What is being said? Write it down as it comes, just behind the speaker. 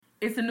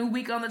It's a new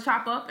week on the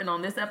Chop Up, and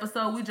on this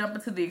episode, we jump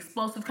into the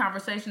explosive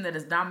conversation that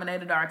has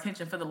dominated our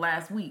attention for the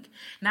last week.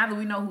 Now that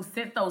we know who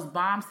sent those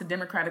bombs to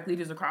Democratic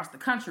leaders across the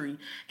country,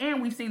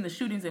 and we've seen the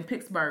shootings in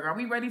Pittsburgh, are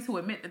we ready to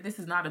admit that this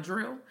is not a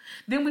drill?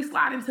 Then we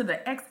slide into the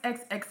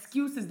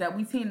XxXcuses that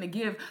we tend to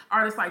give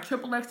artists like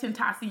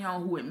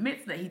XxXTentacion, who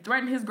admits that he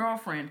threatened his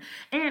girlfriend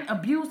and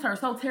abused her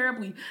so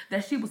terribly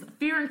that she was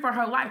fearing for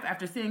her life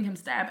after seeing him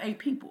stab 8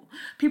 people.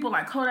 People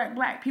like Kodak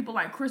Black, people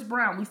like Chris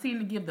Brown, we seem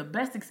to give the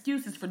best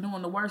excuses for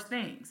doing the worst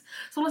things.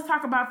 So let's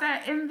talk about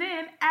that and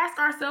then ask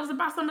ourselves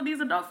about some of these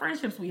adult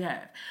friendships we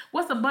have.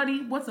 What's a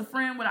buddy? What's a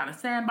friend without a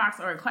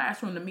sandbox or a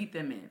classroom to meet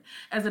them in?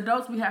 As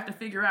adults, we have to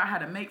figure out how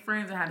to make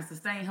friends and how to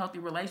sustain healthy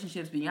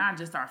relationships beyond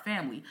just our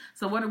family.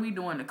 So what are we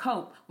doing to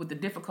cope with the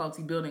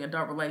difficulty building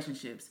adult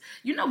relationships?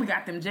 You know we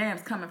got them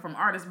jams coming from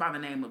artists by the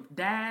name of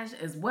Dash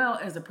as well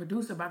as a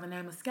producer by the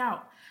name of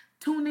Scout.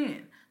 Tune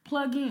in,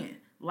 plug in,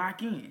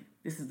 lock in.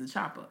 This is the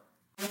Chop Up.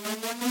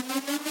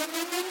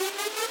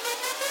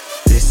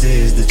 This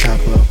is the Chop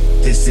Up,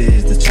 this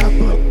is the Chop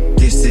Up,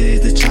 this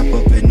is the Chop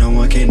Up, and no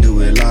one can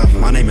do it live.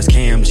 My name is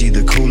Cam G,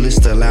 the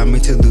coolest, allow me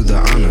to do the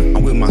honor.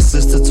 I'm with my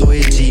sister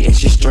Toya G, and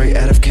she's straight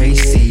out of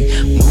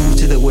KC. Moved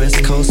to the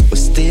West Coast, but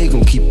still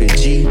gon' keep it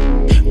G.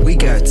 We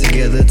got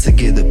together to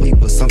give the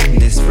people something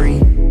that's free.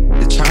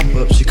 The Chop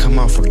Up should come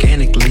off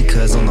organically,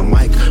 cause on the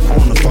mic,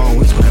 on the phone,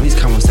 we gonna have these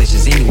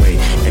conversations anyway.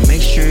 And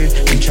make sure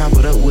you chop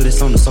it up with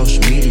us on the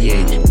social media.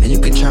 And you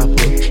can chop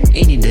up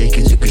any day,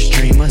 cause you can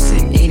stream us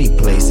in any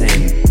place.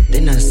 And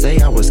didn't I say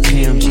I was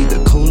Cam G,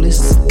 the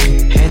coolest?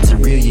 Had to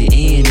reel you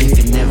in if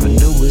you never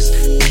knew us.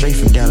 Straight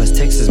from Dallas,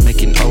 Texas,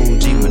 making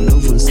OG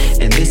maneuvers.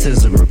 And this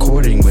is a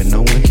recording where no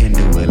one can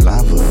do it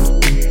live.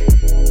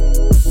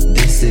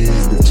 This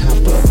is the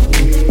Chop Up.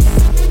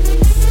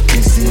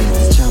 This is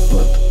the Chop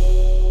Up.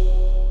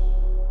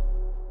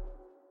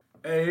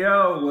 Hey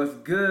yo, what's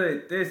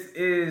good? This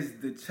is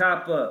the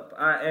Chop Up.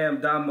 I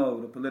am Damo,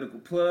 the political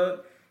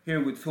plug,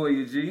 here with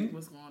Toya G.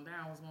 What's going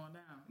down? What's going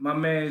down? My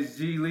man's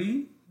G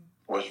Lee.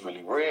 What's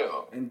really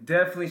real? And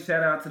definitely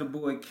shout out to the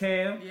boy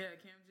Cam. Yeah,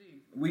 Cam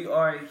G. We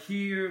are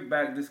here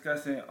back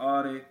discussing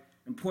all the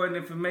important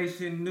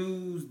information,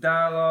 news,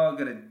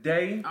 dialogue of the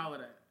day. All of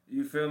that.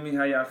 You feel me?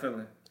 How y'all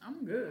feeling?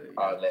 I'm good.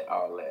 All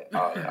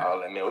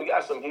that. Man, we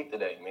got some heat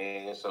today,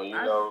 man. So, you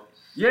know.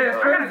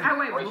 Yeah,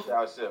 wait. Brace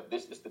yourself.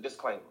 This is the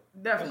disclaimer.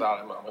 Definitely.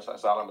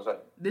 That's all I'm going to say.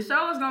 The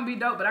show is going to be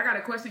dope, but I got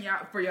a question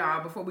for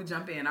y'all before we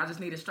jump in. I just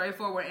need a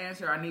straightforward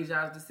answer. I need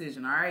y'all's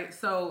decision, all right?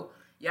 So,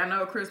 y'all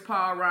know Chris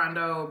Paul,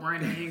 Rondo,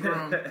 Brandon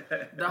Ingram,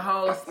 the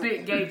whole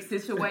Spitgate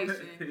situation.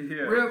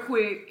 Yeah. Real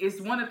quick, it's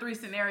 1 of 3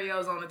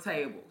 scenarios on the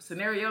table.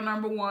 Scenario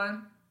number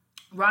 1,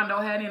 Rondo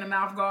had in a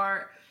mouth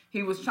guard.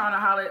 He was trying to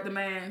holler at the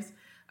mans.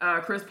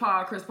 Chris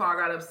Paul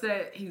got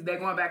upset. They're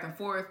going back and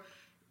forth.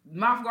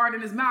 Mouth guard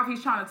in his mouth.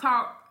 He's trying to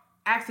talk.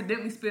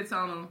 Accidentally spits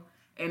on him.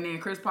 And then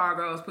Chris Paul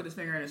goes, put his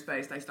finger in his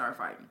face. They start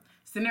fighting.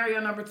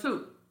 Scenario number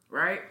 2,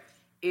 right,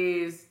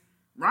 is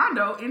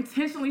Rondo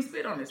intentionally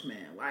spit on this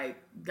man. Like,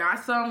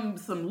 got some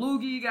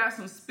loogie, got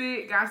some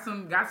spit, got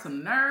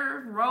some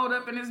nerve rolled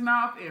up in his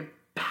mouth, and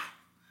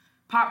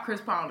pop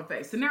Chris Paul in the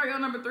face. Scenario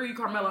number 3,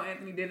 Carmelo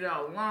Anthony did it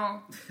all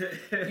along.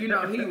 You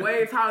know, he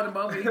way taller than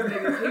both of these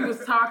niggas. He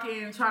was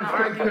talking, trying to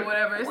argue,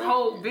 whatever. His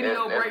whole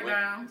video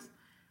breakdowns.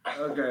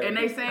 Okay. And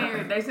they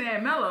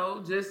saying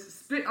Melo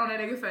just spit on that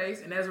nigga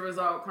face, and as a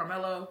result,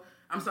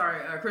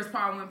 Chris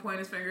Paul went point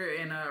his finger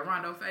in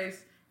Rondo's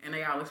face, and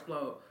they all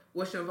explode.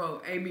 What's your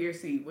vote? A, B, or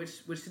C?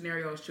 Which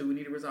scenario is true? We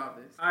need to resolve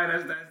this. All right,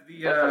 that's the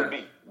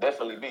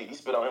Definitely B. He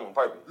spit on him on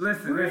purpose.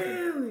 Listen.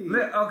 Really?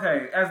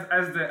 Okay,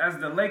 as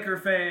the Laker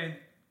fan,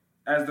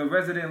 as the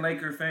resident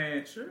Laker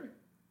fan, Sure.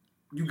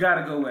 You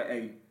gotta go with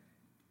A.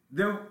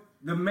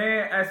 The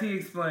man, as he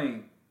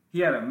explained, he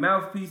had a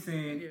mouthpiece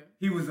in. Yeah.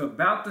 He was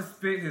about to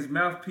spit his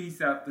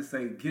mouthpiece out to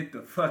say, "Get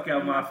the fuck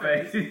out my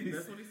face."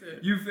 That's what he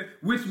said.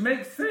 Which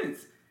makes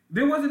sense.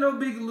 There wasn't no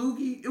big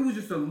loogie. It was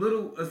just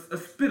a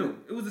spittle.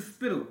 It was a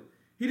spittle.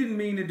 He didn't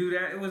mean to do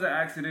that. It was an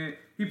accident.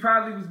 He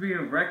probably was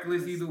being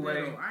reckless either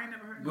way. I ain't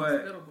never heard But no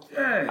spittle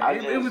before. yeah,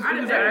 it was an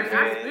accident.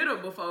 I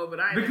spittled before, but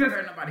I ain't never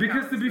heard nobody.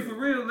 Because to be for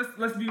real,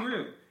 let's be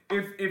real.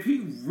 If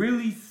he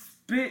really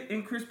spit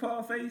in Chris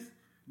Paul's face,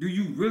 do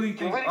you really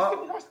think?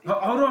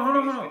 Hold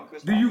on.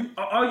 Do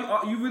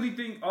you really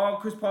think all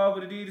Chris Paul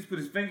would have did is put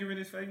his finger in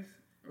his face?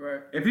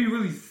 Right. If he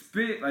really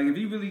spit, like if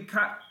he really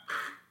caught.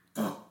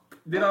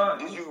 Did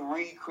you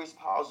read Chris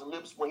Paul's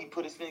lips when he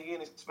put his finger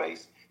in his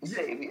face? He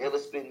said, "If he ever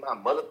spit in my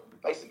mother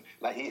face,"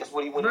 like that's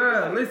what he wanted.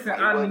 Bruh, listen,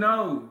 I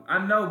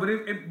know, but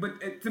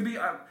to be,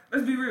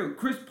 let's be real.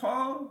 Chris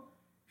Paul,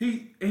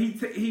 he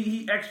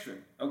extra,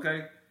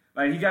 okay.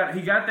 Like he got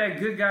that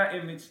good guy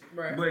image,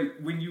 right.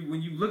 But when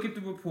you look at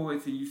the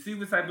reports and you see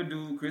what type of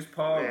dude Chris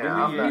Paul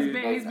really is,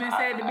 he's been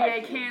said to be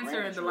a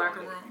cancer in the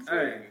locker room.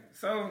 Hey,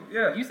 so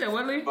yeah. You said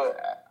what, Lee?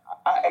 But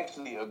I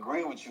actually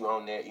agree with you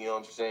on that. You know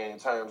what I'm saying? In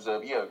terms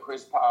of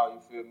Chris Paul, you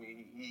feel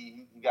me?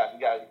 He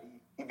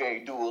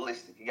very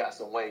dualistic. He got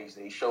some ways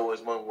that he show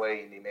us one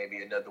way and then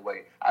maybe another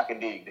way. I can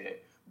dig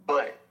that.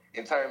 But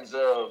in terms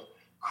of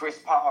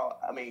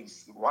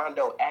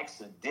Rondo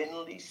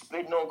accidentally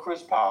spitting on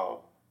Chris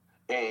Paul,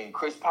 and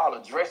Chris Paul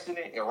addressing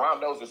it, and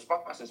Rondo's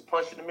response is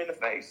punching him in the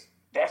face.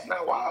 That's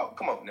not wild.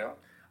 Come on now.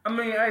 I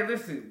mean, hey,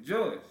 listen,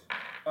 George,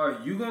 are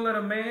you gonna let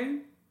a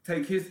man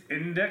take his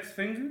index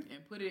finger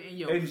and put it in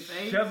your and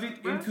face, shove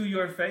it into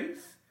your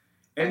face?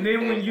 And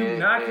then when you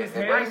knock his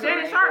head, like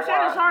Shannon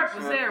Sharp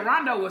said,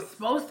 Rondo was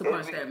supposed to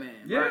punch that man.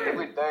 Yeah,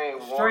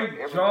 everything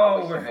straight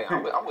jaw.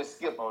 I'm with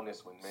Skip on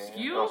this one, man. Skip?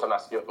 You know what I'm saying?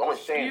 Not Skip. I'm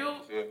with Shannon.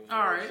 All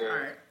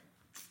right.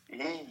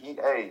 Hey, you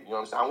know what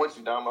I'm saying? I'm with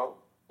you, Damo.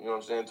 You know what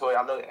I'm saying, Toy?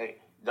 I know. Hey,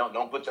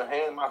 don't put your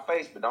hand in my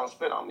face, but don't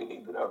spit on me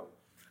either, though.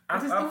 I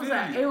feel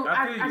you.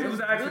 It was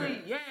an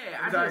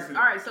accident.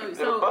 All right.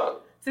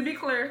 So to be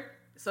clear.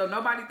 So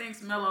nobody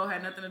thinks Melo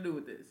had nothing to do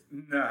with this?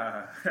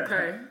 Nah.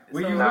 Okay.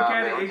 When you look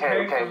at it, you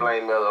can't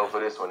blame Melo for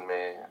this one,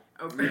 man.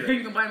 Okay.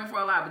 You can blame him for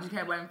a lot, but you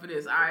can't blame him for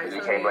this. All right. You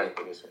can't blame him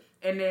for this one.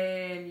 And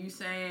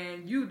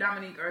then you,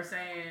 Dominique, are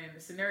saying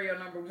scenario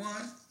number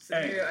 1,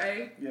 scenario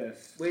A.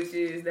 Yes. Which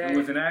is that it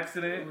was an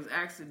accident. It was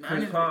accident.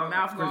 Chris Paul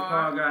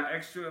got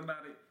extra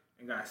about it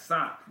and got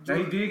socked. Now,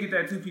 he did get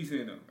that 2-piece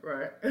in, though.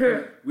 Right.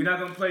 We're not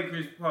going to play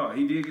Chris Paul.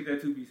 He did get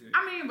that 2-piece in.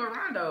 I mean, but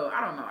Rondo, I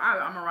don't know.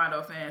 I'm a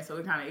Rondo fan, so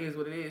it kind of is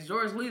what it is.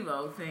 George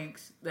Lilo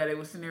thinks that it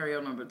was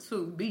scenario number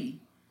 2B,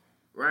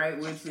 right?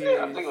 Which is...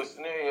 I think it was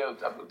scenario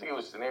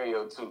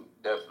 2,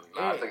 definitely.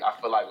 Yeah. I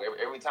feel like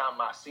every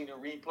time I see the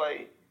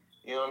replay,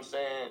 you know what I'm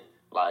saying?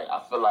 Like, I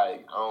feel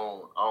like I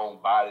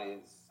don't buy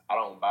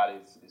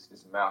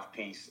this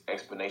mouthpiece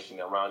explanation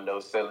that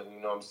Rondo's selling,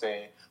 you know what I'm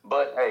saying?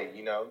 But, hey,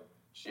 you know...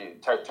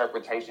 Shit,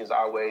 interpretations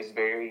always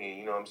vary, and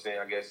you know what I'm saying?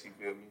 I guess you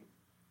feel me?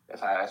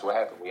 That's what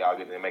happened. We all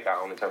get to make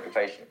our own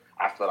interpretation.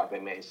 I feel like they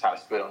man try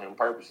to spit on him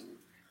purposely.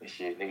 And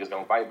shit, niggas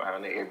gonna fight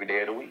behind it every day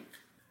of the week.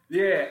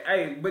 Yeah,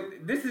 hey,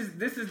 but this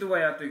is the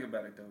way I think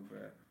about it though, bro.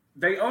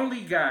 They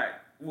only got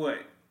what?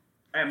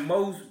 At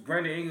most,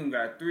 Brandon Ingram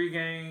got 3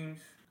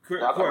 games.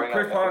 Chris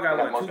Paul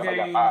got 2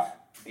 games?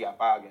 He got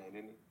 5 games,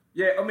 didn't he?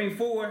 Yeah, I mean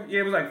 4. Yeah,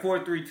 it was like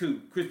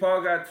 4-3-2. Chris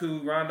Paul got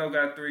 2, Rondo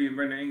got 3, and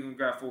Brandon Ingram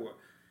got 4.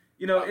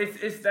 You know,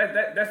 it's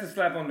that's a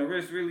slap on the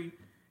wrist, really.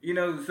 You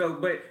know, so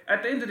but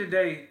at the end of the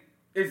day,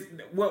 it's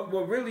what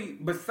really,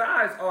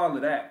 besides all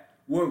of that,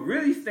 what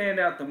really stand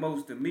out the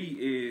most to me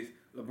is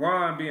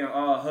LeBron being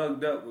all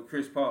hugged up with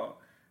Chris Paul.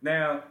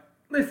 Now,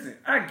 listen,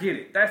 I get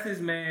it. That's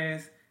his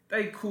man's.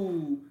 They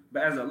cool,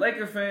 but as a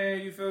Laker fan,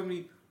 you feel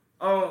me?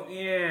 Oh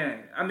yeah.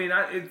 I mean,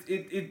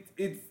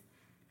 it's.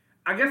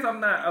 I guess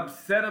I'm not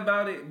upset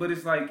about it, but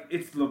it's like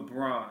it's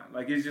LeBron.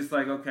 Like it's just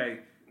like okay.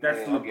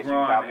 That's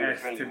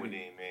LeBron-esque to me.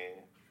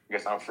 Man. I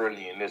guess I'm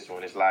friendly in this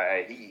one. It's like,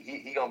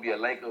 hey, he gonna be a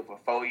Laker for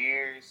 4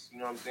 years. You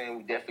know what I'm saying?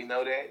 We definitely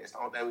know that. It's the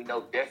only thing we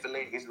know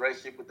definitely his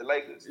relationship with the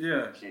Lakers.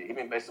 Yeah. Shit, he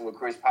been messing with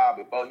Chris Paul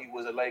before he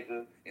was a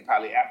Laker, and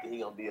probably after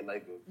he gonna be a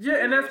Laker.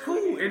 Yeah, and that's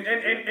cool.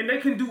 And they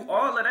can do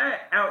all of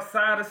that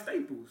outside of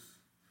Staples.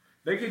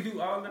 They can do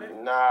all of that.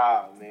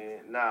 Nah,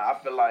 man. I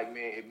feel like,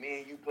 man, if me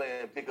and you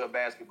playing pickup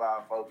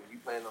basketball, folks, if you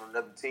playing on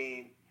another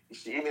team,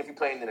 even if you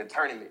playing in a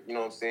tournament, you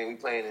know what I'm saying? We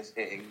playing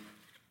in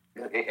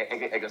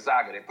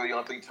Gonzaga, that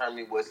 3-on-3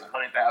 tournament was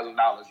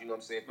 $100,000, you know what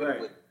I'm saying?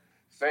 Right.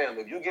 Fam,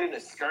 if you get in a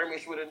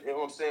skirmish with a, you know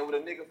what I'm saying, with a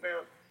nigga,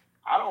 fam,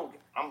 I'm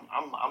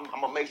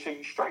gonna make sure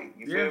you straight.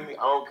 You feel me?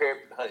 I don't care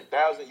if it's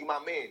 100,000, you my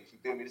man. You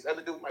feel me? This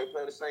other dude might play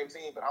on the same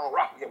team, but I don't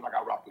rock with him like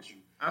I rock with you.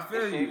 I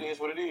feel you. It is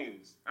what it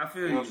is. I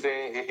feel you. You know what I'm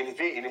saying? And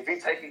if he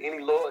take any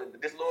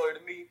disloyal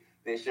to me,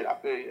 then shit, I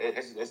feel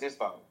it's his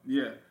fault.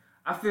 Yeah,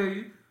 I feel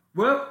you.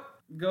 Well,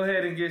 go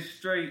ahead and get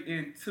straight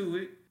into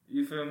it.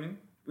 You feel me?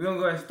 We're going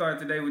to go ahead and start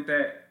today with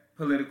that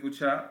political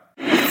chop.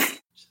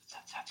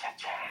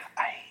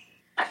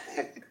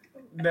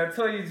 Now,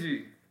 Toya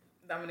G.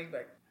 Dominique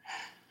Beck.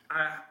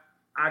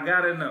 I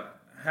got to know.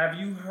 Have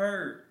you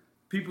heard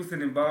people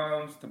sending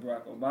bombs to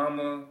Barack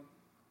Obama?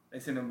 They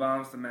sending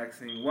bombs to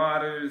Maxine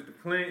Waters, the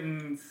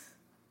Clintons,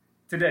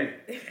 today.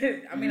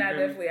 I mean, I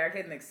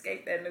couldn't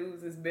escape that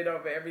news. It's been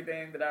over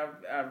everything that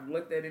I've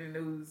looked at in the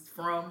news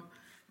from.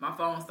 My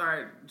phone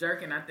started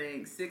jerking, I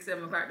think, 6,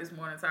 7 o'clock this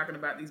morning talking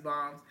about these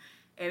bombs.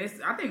 And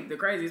I think the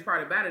craziest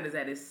part about it is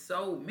that it's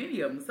so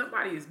many of them.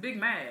 Somebody is big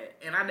mad.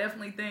 And I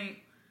definitely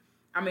think,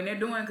 I mean, they're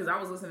doing, because I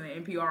was listening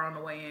to NPR on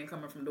the way in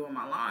coming from doing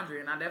my laundry,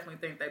 and I definitely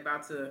think they're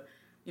about to,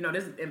 you know,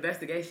 this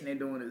investigation they're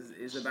doing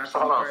is about to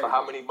be crazy. So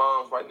how many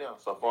bombs right now?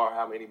 So far,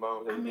 how many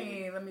bombs? I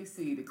mean, let me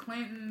see. The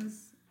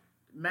Clintons,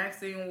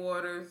 Maxine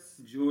Waters.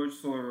 George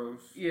Soros.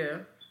 Yeah.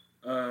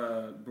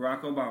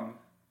 Barack Obama.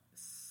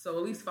 So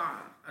at least 5,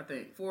 I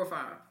think. 4 or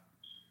 5.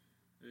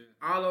 Yeah.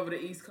 All over the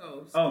East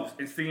Coast. Oh,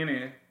 it's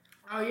CNN.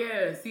 Oh,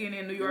 yeah.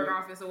 CNN New York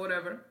office or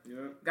whatever.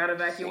 Yep. Got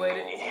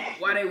evacuated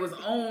while they was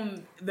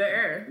on the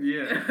air.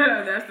 Yeah.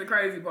 That's the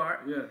crazy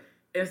part. Yeah.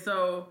 And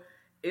so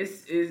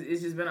it's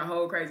just been a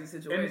whole crazy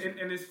situation.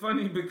 And it's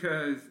funny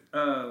because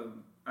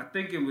I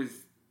think it was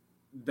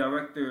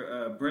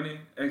Director Brennan,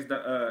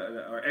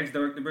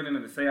 ex-Director Brennan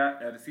of the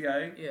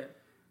CIA.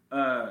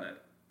 Yeah.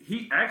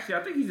 He actually,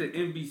 I think he's an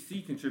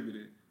NBC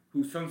contributor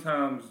who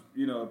sometimes,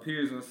 you know,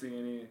 appears on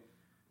CNN.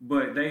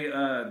 but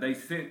they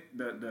sent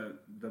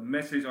the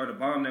message or the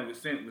bomb that was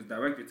sent was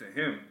directed to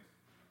him.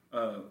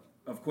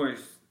 Of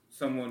course,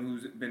 someone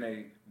who's been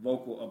a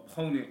vocal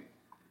opponent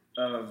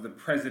of the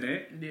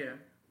president. Yeah.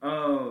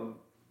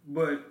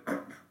 But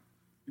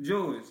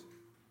George,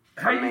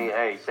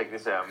 hey, check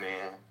this out,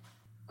 man.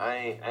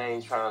 I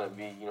ain't trying to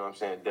be, you know what I'm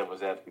saying,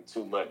 devil's advocate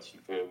too much, you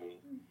feel me?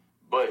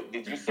 But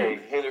did you say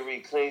Hillary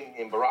Clinton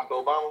and Barack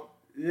Obama?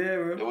 Yeah,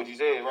 bro. That's what you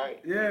said, right?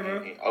 Yeah,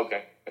 bro.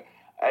 Okay.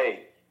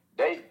 Hey,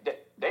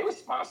 they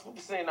responsible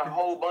for sending a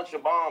whole bunch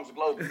of bombs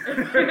globally.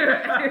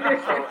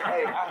 So,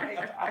 hey,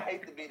 I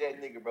hate to be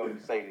that nigga, bro, to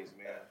say this,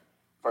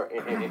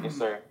 man.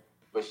 Sir.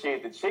 But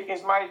shit, the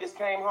chickens might have just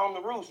came home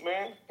to roost,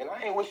 man. And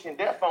I ain't wishing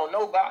death on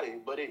nobody,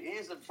 but it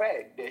is a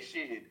fact that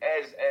shit,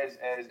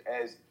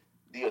 as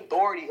the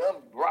authority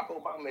of Barack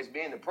Obama as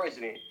being the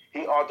president,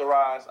 he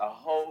authorized a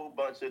whole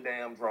bunch of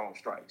damn drone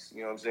strikes.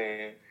 You know what I'm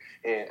saying?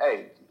 And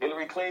hey,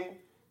 Hillary Clinton,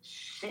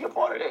 she a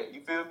part of that.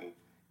 You feel me?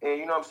 And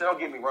you know what I'm saying? Don't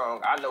get me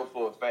wrong. I know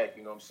for a fact,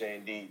 you know what I'm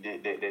saying, the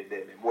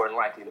more than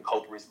likely the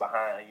culprits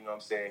behind, you know what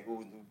I'm saying,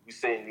 who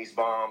sending these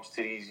bombs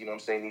to these, you know what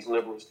I'm saying, these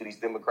liberals, to these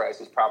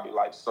Democrats is probably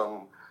like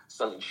some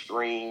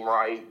extreme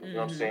right, you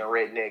know what I'm saying,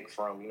 redneck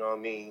from, you know what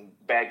I mean,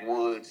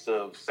 backwoods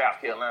of South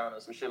Carolina,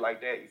 some shit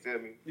like that, you feel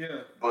me?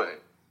 Yeah.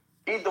 But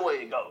either way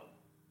it go.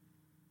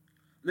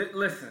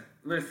 Listen.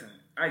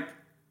 I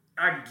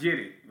get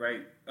it,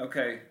 right?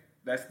 Okay,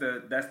 that's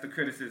the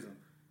criticism.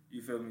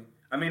 You feel me?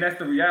 I mean, that's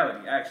the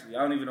reality, actually.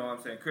 I don't even know what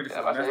I'm saying.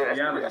 Criticism, that's the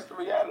reality. That's the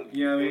reality.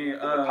 You know what I mean? The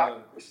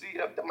hypocrisy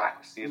of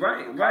democracy.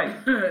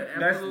 Right.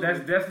 That's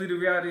definitely the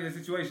reality of the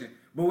situation.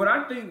 But what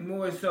I think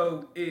more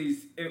so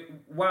is,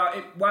 while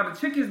the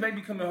chickens may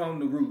be coming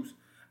home to roost,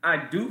 I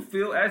do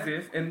feel as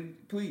if, and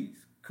please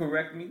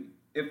correct me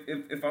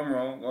if I'm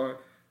wrong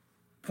or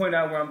point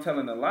out where I'm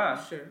telling a lie.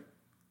 Sure.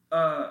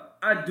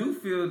 I do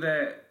feel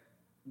that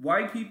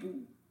white people,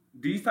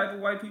 these type of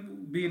white people,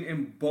 being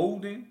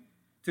emboldened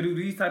to do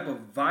these type of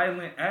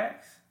violent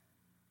acts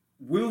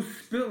will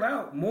spill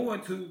out more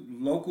to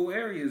local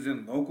areas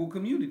and local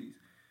communities.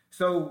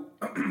 So,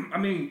 I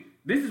mean,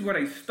 this is where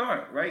they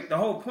start, right? The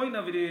whole point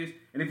of it is,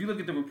 and if you look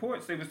at the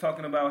reports, they was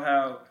talking about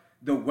how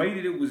the way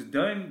that it was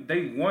done,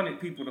 they wanted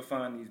people to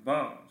find these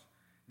bombs.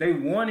 They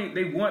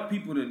want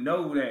people to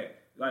know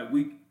that, like,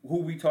 who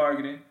we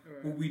targeting,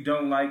 right, who we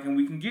don't like, and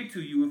we can get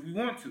to you if we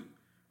want to,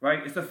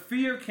 right? It's a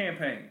fear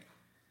campaign.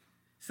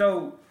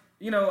 So,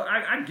 you know,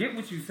 I get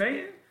what you're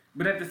saying,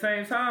 but at the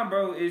same time,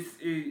 bro, it's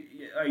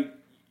like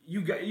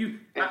you.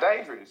 It's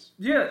dangerous.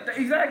 Yeah,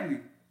 exactly.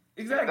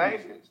 It's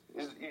dangerous.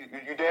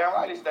 You're damn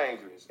right it's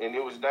dangerous. And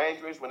it was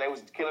dangerous when they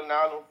was killing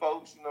all them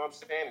folks, you know what I'm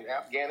saying, in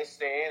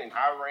Afghanistan and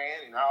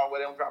Iran and all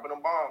where they were dropping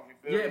them bombs, you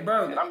feel me?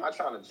 Bro. And I'm not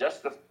trying to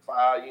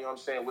justify, you know what I'm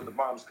saying, with the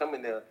bombs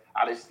coming there.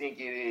 I just think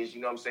it is,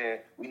 you know what I'm saying,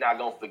 we're not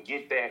going to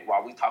forget that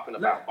while we talking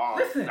about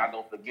bombs. We're not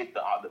going to forget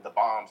the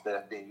bombs that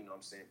have been, you know what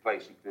I'm saying,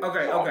 placed, you feel me?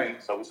 Okay.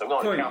 So we're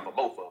going to account for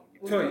both of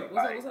them.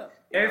 What's up?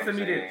 Answer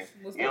me this.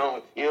 You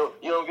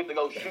don't get to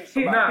go shoot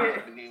somebody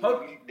and then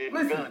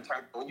the gun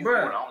turned on you.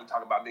 I only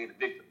talk about being a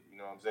victim. You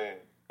know what I'm saying?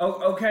 Oh,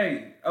 okay.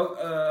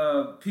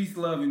 Peace,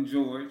 love, and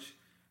George.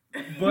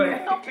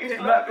 But peace,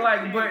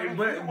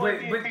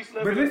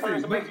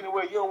 listen.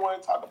 You don't want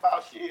to talk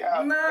about shit.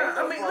 I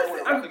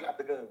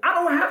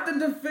don't have to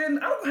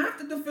defend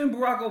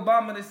Barack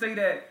Obama to say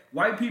that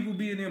white people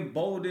being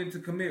emboldened to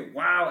commit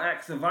wild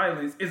acts of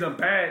violence is a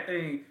bad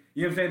thing.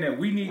 You know what I'm saying? That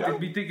we need to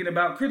be thinking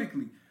about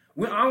critically.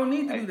 I don't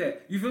need to do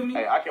that. You feel me?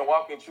 Hey, I can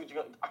walk and chew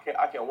gum.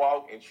 I can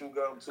walk and chew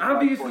gum too.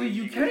 Obviously,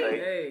 you can.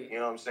 You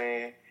know what I'm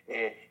saying?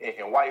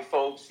 And white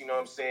folks, you know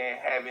what I'm saying,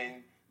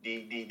 having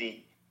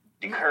the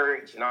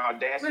courage and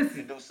audacity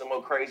to do some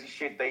more crazy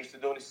shit they used to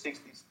do in the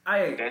 60s.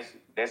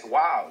 That's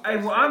wild.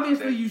 Well,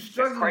 obviously you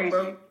struggling,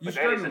 bro. But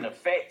that is an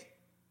effect.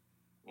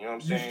 You know what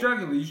I'm saying?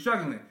 You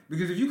struggling.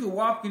 Because if you could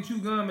walk and chew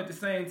gum at the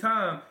same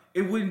time,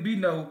 it wouldn't be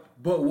no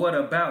but what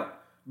about.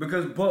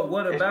 Because but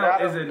what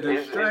about is a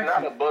distraction. It's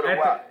not a but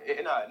about.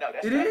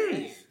 It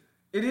is.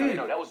 It is.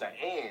 No, that was an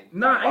and.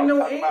 Nah, ain't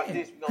no and.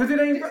 Because it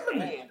ain't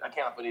relevant. And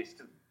account for this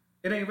too.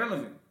 It ain't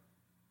relevant.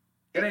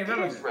 It ain't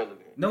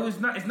relevant. No, it's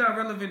not. It's not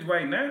relevant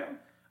right now.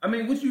 I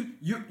mean, what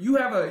you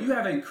have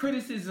a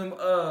criticism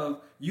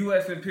of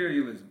U.S.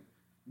 imperialism.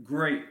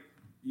 Great,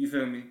 you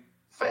feel me?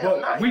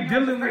 But we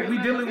dealing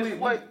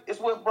with it's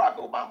what Barack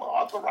Obama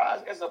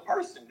authorized as a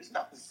person. It's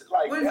not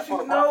like that's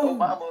what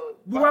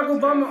Barack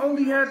Obama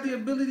only had the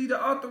ability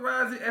to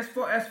authorize it as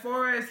far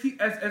as he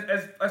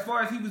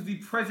was the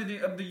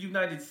president of the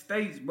United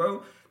States,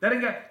 bro. That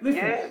ain't got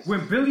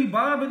When Billy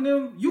Bob and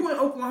them, you in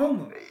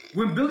Oklahoma.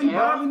 When Billy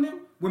Bob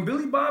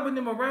and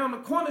them around the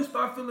corner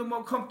start feeling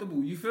more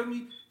comfortable, you feel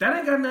me? That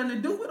ain't got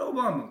nothing to do with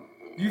Obama.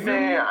 You feel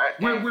me?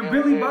 When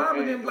Billy Bob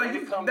and them, like,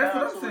 that's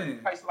what I'm saying.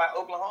 A place like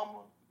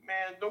Oklahoma,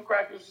 man, them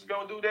crackers is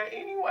gonna do that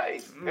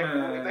anyways.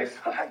 If they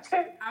feel like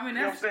that. I mean,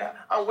 you know what I'm saying?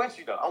 I'm with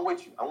you though. I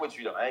am with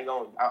you though.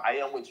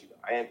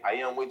 I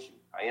am with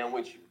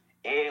you.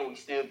 And we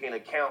still can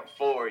account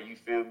for, you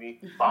feel me,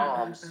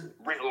 bombs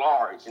writ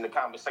large in the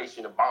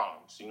conversation of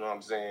bombs. You know what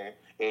I'm saying?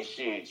 And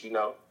shit, you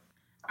know.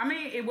 I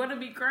mean, what would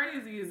be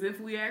crazy is if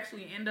we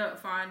actually end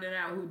up finding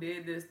out who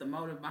did this, the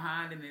motive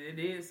behind it, and it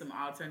is some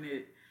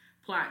alternate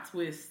plot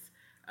twist,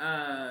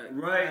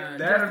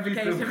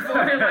 justification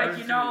for it. Like,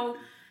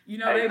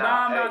 they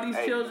bombed all these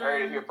children.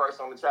 Heard it here first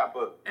on the chop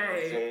up.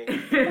 Hey.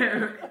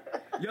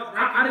 Yo,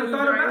 I didn't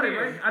thought about it,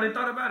 right? I didn't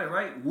thought about it,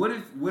 right? What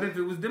if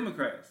it was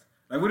Democrats?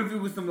 Like, what if it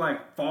was some,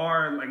 like,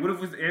 far, like, what if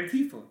it was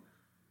Antifa?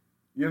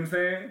 You know what I'm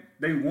saying?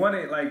 They want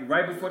it, like,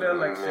 right before the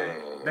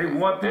election. They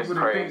want people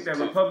to think that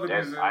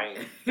Republicans are...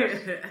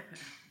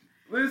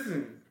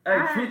 Listen,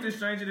 truth is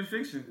stranger than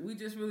fiction. We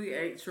just really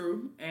ate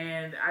true.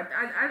 And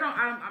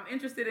I'm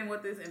interested in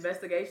what this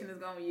investigation is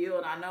going to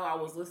yield. I know I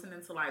was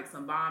listening to, like,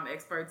 some bomb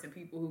experts and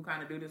people who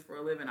kind of do this for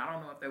a living. I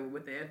don't know if they were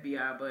with the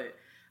FBI, but...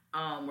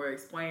 were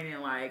explaining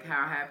like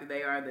how happy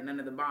they are that none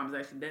of the bombs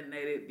actually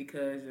detonated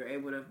because you're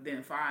able to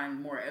then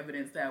find more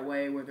evidence that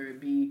way, whether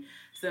it be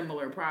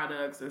similar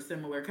products or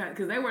similar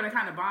because they were the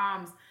kind of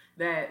bombs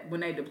that when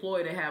they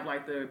deploy they have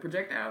like the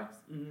projectiles.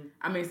 Mm-hmm.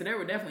 I mean, so they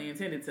were definitely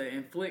intended to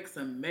inflict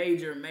some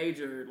major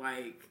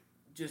like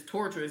just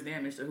torturous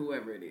damage to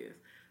whoever it is.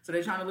 So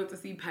they're trying to look to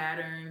see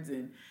patterns,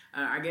 and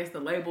I guess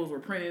the labels were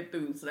printed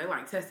through, so they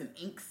like testing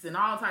inks and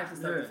all types of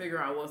stuff to figure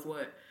out what's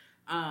what.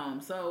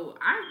 So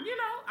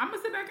I'm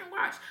gonna sit back and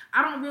watch.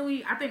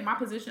 I think my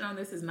position on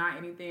this is not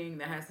anything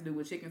that has to do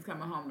with chickens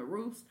coming home to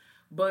roost.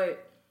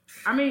 But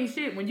I mean,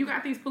 shit, when you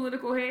got these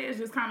political heads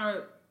just kind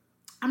of,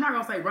 I'm not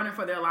gonna say running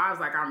for their lives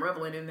like I'm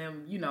reveling in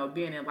them,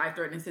 being in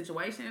life-threatening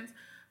situations.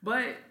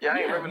 But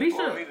be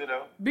shook.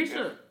 Be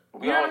shook.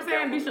 You know what I'm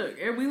saying? Be shook.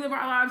 We live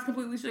our lives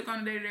completely shook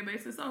on a day-to-day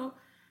basis. So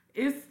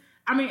as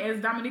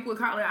Dominique would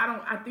call it, I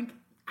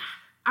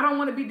don't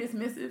want to be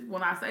dismissive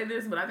when I say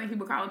this, but I think he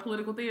would call it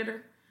political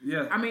theater.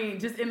 Yeah. I mean,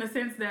 just in the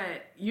sense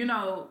that,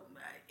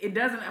 it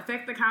doesn't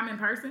affect the common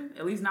person,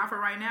 at least not for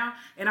right now.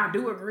 And I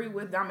do agree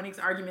with Dominique's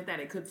argument that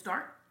it could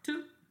start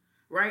to,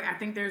 right? I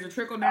think there's a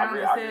trickle down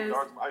that says...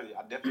 I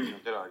definitely agree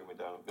with that argument,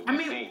 though.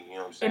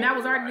 And that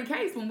was already the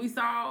case when we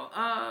saw,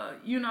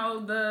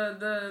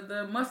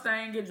 the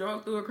Mustang get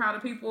drugged through a crowd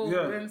of people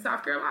in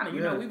South Carolina.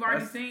 We've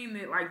already seen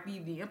that, like,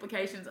 the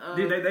implications of...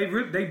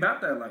 They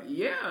bout that, like...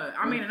 Yeah.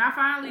 I mean, and I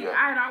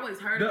had always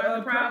heard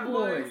about the Proud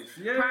Boys.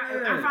 Yeah.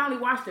 I finally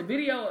watched a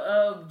video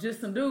of just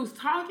some dudes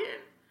talking,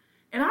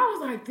 and I was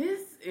like,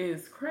 this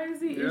is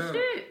crazy as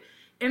shit.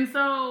 And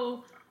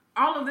so...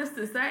 all of this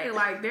to say,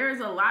 like, there's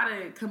a lot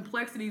of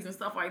complexities and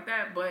stuff like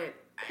that, but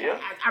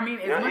I mean,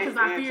 as much as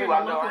I fear the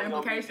local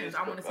implications,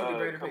 I want to see the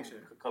greater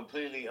picture.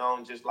 Completely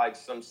on just like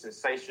some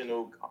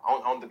sensational,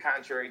 on the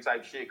contrary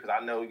type shit, because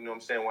I know,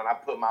 when I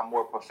put my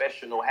more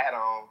professional hat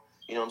on,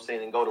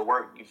 and go to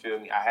work, you feel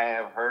me? I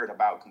have heard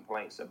about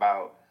complaints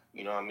about,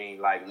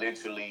 like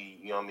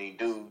literally,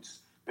 dudes,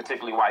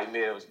 particularly white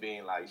males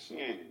being like,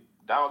 shit,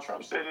 Donald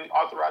Trump said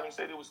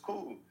it was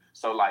cool.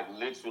 So, like,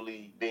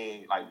 literally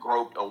being, like,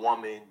 groped a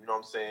woman,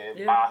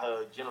 by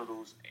her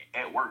genitals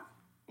at work.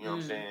 You know what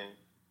I'm saying?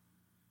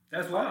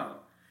 That's wild.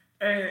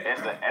 And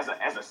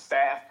as a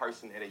staff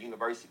person at a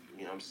university,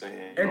 you know what I'm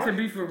saying? And to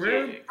be for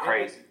real,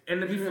 crazy. And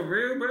to be for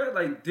real, bro,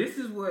 like, this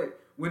is what,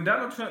 when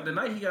Donald Trump, the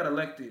night he got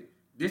elected,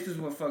 this is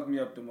what fucked me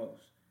up the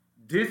most.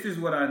 This is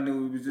what I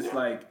knew. It was just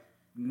like,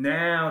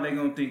 now they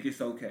gonna think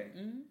it's okay.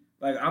 Mm-hmm.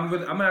 Like, I'm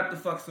gonna have to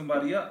fuck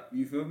somebody up.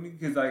 You feel me?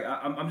 Because, like,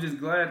 I'm just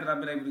glad that I've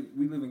been able to,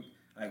 we live in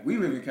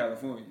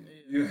California.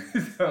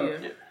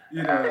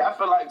 I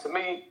feel like, to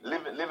me,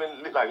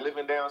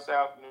 living down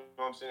south, you know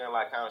what I'm saying,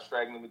 like kind of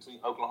straggling between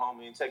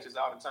Oklahoma and Texas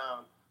all the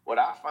time, what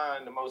I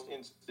find the most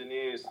interesting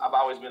is I've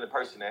always been a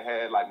person that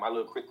had like my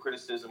little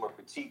criticism or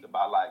critique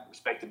about like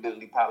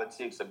respectability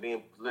politics or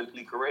being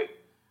politically correct.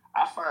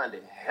 I find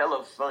it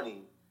hella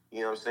funny,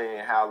 you know what I'm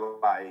saying, how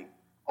like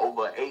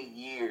over 8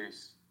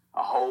 years,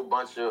 a whole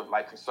bunch of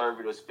like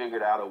conservatives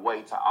figured out a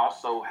way to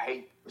also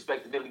hate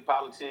respectability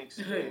politics,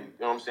 and, you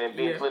know what I'm saying,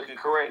 being politically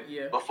correct,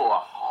 but for a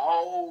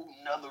whole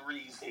nother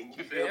reason,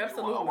 you feel me?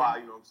 Absolutely. Why,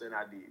 you know what I'm saying,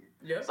 I did.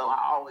 Yeah. So I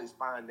always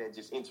find that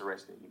just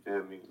interesting, you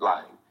feel me?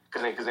 Like,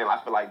 cause then I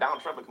feel like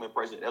Donald Trump becoming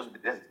president,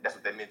 that's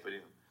what that meant for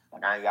them.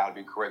 Like, I ain't gotta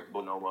be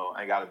correctable no more.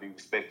 I ain't gotta be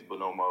respectable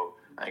no more.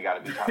 I ain't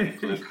gotta be trying to be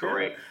politically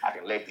correct. I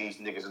can let these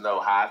niggas know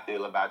how I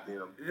feel about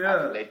them. I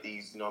can let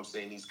these, you know what I'm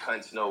saying, these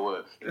cunts know,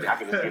 I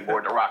can just get more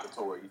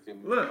derogatory, you feel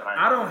me? Look,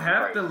 I don't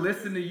have to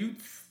listen to you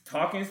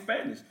talking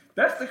Spanish.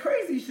 That's the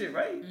crazy shit,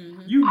 right?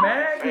 Mm-hmm. You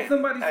mad because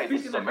somebody's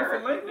speaking a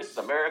different language? This is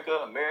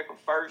America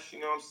first, you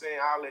know what I'm saying?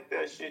 I'll let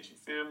that shit, you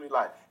feel me?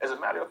 Like, as a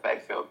matter of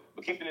fact, Phil,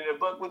 but keeping it a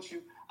buck with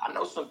you, I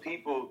know some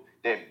people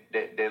that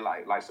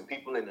like some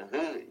people in the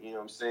hood, you know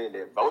what I'm saying,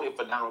 that voted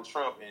for Donald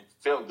Trump and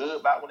felt good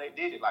about when they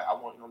did it. Like, I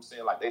want, you know what I'm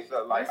saying, like they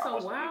felt like I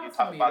was going to get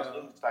talked about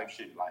the news type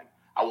shit. Like,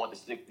 I want to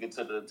stick it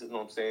to the, you know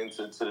what I'm saying,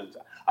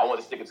 I want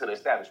to stick it to the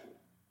establishment.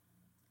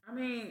 I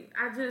mean,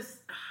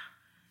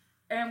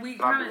 and we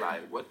kind of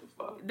like, what the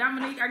fuck?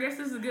 Dominique, I guess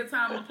this is a good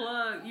time to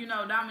plug,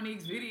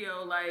 Dominique's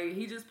video. Like,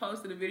 he just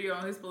posted a video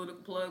on his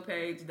political plug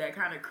page that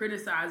kind of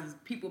criticizes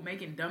people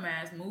making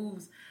dumbass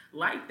moves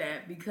like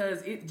that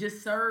because it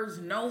just serves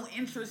no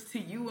interest to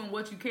you and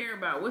what you care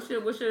about. What's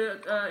your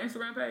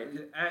Instagram page?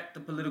 At the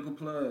political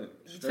plug.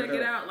 Check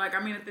it out. Like,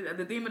 I mean,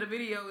 the theme of the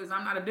video is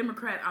I'm not a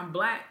Democrat, I'm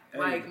black. Hey.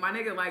 Like, my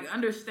nigga, like,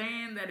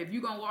 understand that if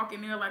you gonna walk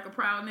in there like a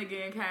proud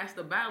nigga and cast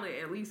a ballot,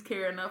 at least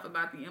care enough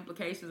about the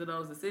implications of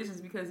those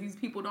decisions because these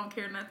people don't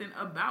care nothing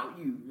about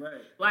you.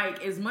 Right.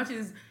 Like, as much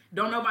as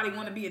don't nobody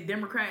want to be a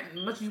Democrat and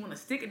as much as you want to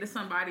stick it to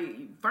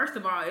somebody, first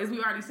of all, as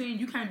we already seen,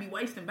 you can't be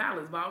wasting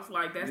ballots, boss.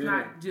 Like, that's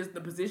not just the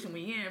position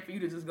we in for you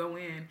to just go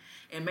in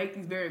and make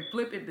these very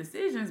flippant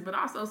decisions. But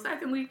also,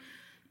 secondly,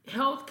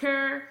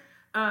 healthcare,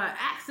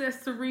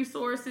 access to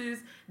resources,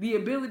 the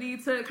ability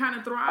to kind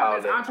of thrive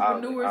as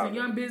entrepreneurs and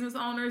young business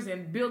owners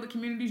and build the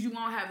communities you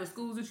want, have the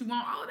schools that you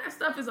want. All of that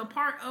stuff is a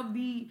part of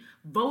the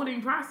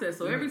voting process.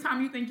 So every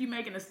time you think you're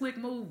making a slick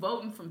move,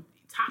 voting from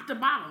top to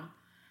bottom,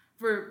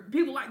 for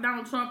people like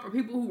Donald Trump or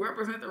people who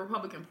represent the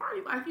Republican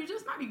Party, like, you're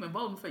just not even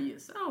voting for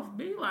yourself.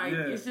 Be like,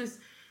 it's just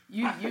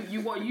you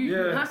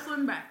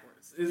hustling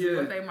backwards is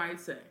what they might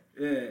say.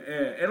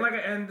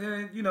 And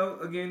then you know,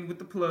 again with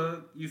the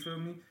plug, you feel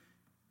me?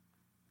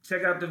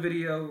 Check out the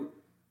video.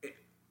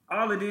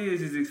 All it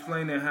is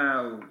explaining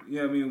how, you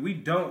know what I mean, we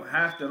don't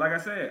have to, like I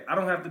said, I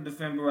don't have to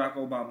defend Barack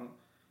Obama.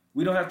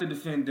 We don't have to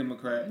defend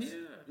Democrats. Yeah.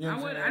 You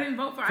know I didn't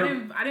vote for.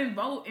 I didn't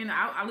vote, and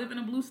I live in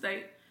a blue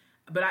state.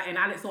 But I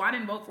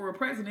didn't vote for a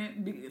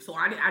president, so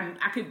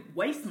I could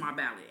waste my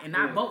ballot and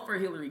not vote for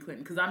Hillary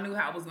Clinton because I knew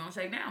how it was gonna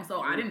shake down.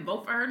 So I didn't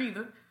vote for her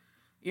neither.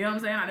 You know what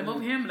I'm saying? I didn't vote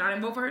for him, but I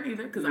didn't vote for her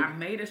neither because I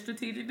made a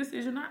strategic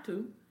decision not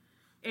to.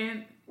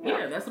 And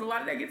that's what a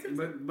lot of that gets into.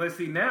 But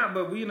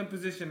we in a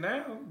position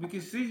now we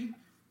can see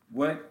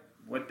what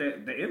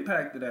the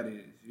impact of that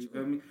is. You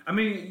feel me? I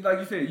mean, like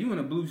you said, you in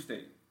a blue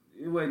state.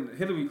 It wasn't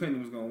Hillary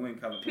Clinton was gonna win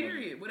California.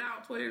 Period.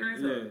 Without Twitter and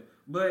stuff. Yeah.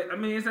 But I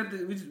mean, it's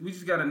we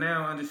just gotta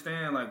now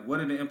understand like what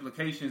are the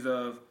implications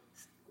of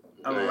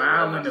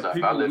allowing the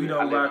people we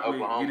don't rock with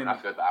getting. I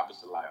feel the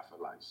opposite. Like I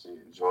feel like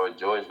shit.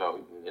 George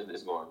vote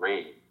is going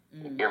red.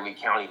 Every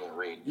county went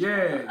red.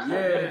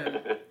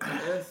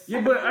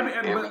 But I mean,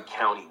 every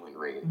county went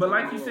red. But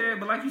like you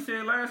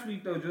said last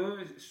week though,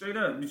 George, straight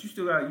up. But you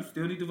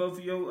still need to vote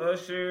for your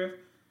sheriff.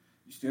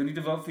 You still need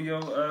to vote for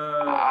your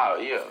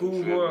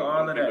school board,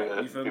 all of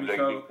that. You feel me?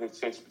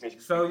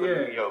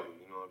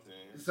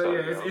 So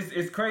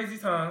it's crazy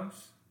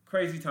times,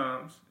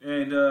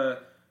 and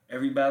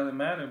every ballot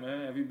matter,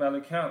 man. Every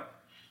ballot count.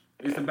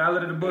 It's the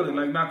ballot of the bullet,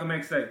 like Malcolm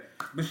X say.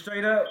 But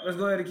straight up, let's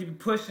go ahead and keep it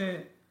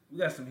pushing. We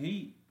got some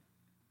heat.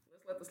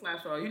 Let's let the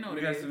slap show. You know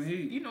we got some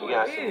heat. You know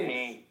what it is.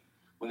 Heat.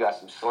 We got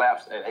some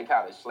slaps. They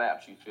call it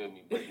slaps, you feel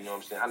me? But you know what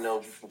I'm saying? I know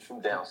you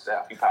from down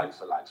south. You probably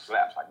feel like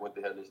slaps. Like, what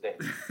the hell is that?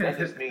 That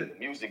just means the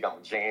music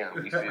gonna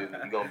jam. You feel me?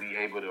 You're gonna be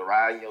able to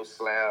ride your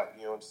slap,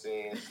 you know what I'm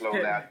saying? Slow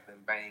down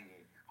and bang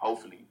it.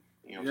 Hopefully.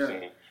 You know what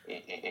I'm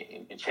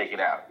saying? And check it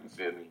out. You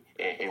feel me?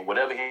 And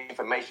whatever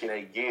information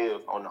they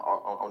give on the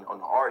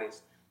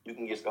artist, you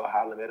can just go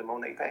holler at them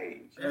on their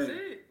page. That's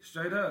it.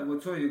 Straight up. Well,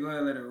 Toya, go ahead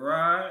and let it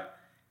ride.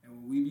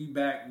 And we be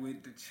back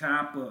with the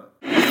chopper.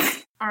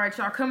 All right,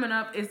 y'all. Coming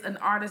up is an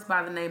artist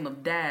by the name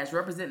of Dash,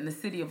 representing the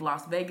city of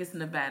Las Vegas,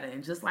 Nevada.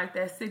 And just like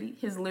that city,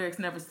 his lyrics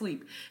never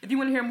sleep. If you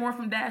want to hear more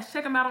from Dash,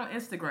 check him out on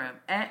Instagram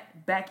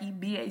at Backy,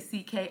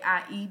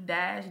 BACKIE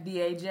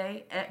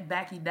DAJ, at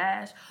Backy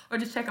Dash, or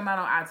just check him out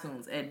on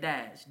iTunes at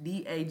Dash,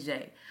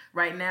 DAJ.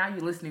 Right now,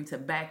 you're listening to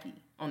Backy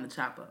on the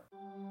Chop Up.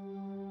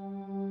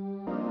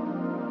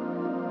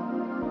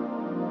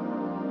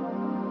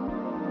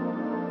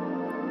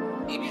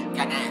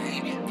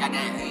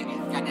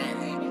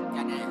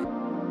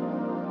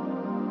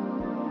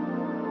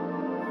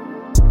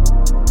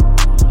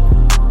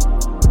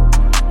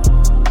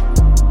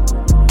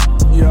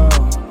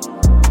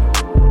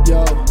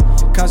 Yo,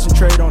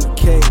 concentrate on the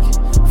cake.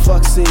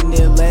 Fuck sitting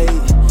there late.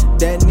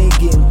 That nigga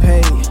getting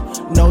paid.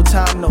 No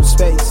time, no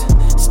space.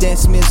 Stan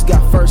Smith's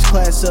got first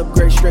class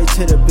upgrade straight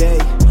to the bay.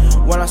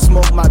 When I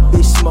smoke, my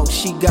bitch smoke.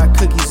 She got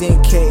cookies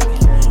and cake.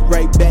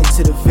 Right back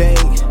to the vein.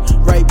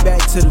 Right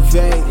back to the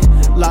vein.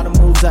 Lot of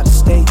moves out of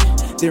state.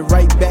 Then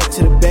right back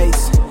to the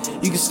base.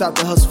 You can stop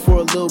the hustle for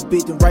a little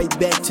bit, then right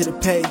back to the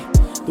pay.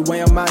 The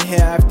way I'm out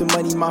here after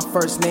money, my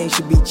first name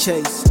should be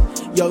Chase.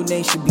 Your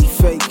name should be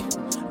fake.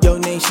 Your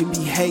name should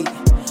be hate.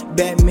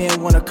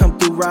 Batman wanna come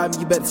through rob me,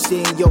 you better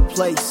stay in your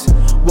place.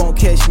 Won't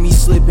catch me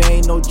slipping,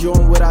 ain't no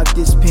Jordan without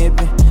this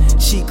pimping.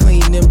 She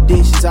clean them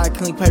dishes, I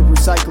clean paper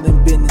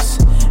recycling business.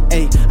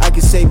 Ayy, I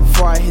can say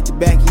before I hit the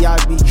backy, I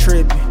be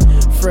tripping.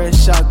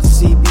 Fresh out the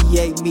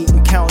CBA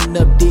meeting, counting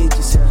up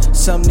digits.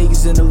 Some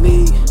niggas in the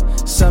league,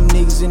 some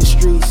niggas in the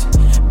streets.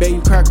 Baby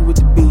cracker with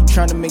the beat,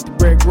 trying to make the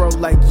bread grow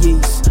like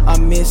yeast.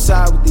 I'm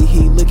inside with the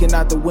heat, looking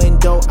out the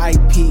window, I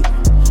peep.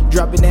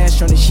 Dropping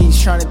ash on the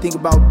sheets, trying to think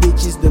about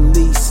bitches the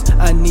least.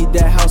 I need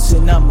that house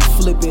and I'ma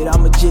flip it,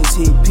 I'ma just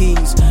hit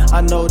peas.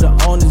 I know the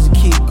owners will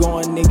keep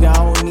going, nigga, I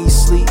don't need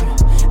sleep.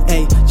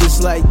 Ayy,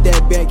 just like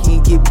that back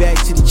and get back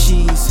to the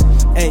cheese.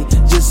 Ayy,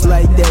 just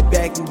like that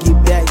back and get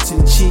back to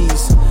the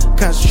cheese.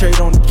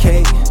 Concentrate on the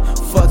cake,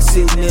 fuck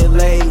sitting there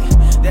late.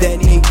 That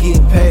nigga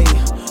getting paid,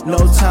 no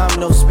time,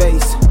 no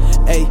space.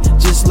 Ayy,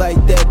 just like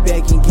that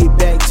back and get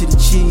back to the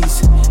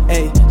cheese.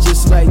 Ayy,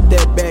 just like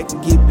that back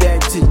and get back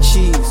to the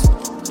cheese.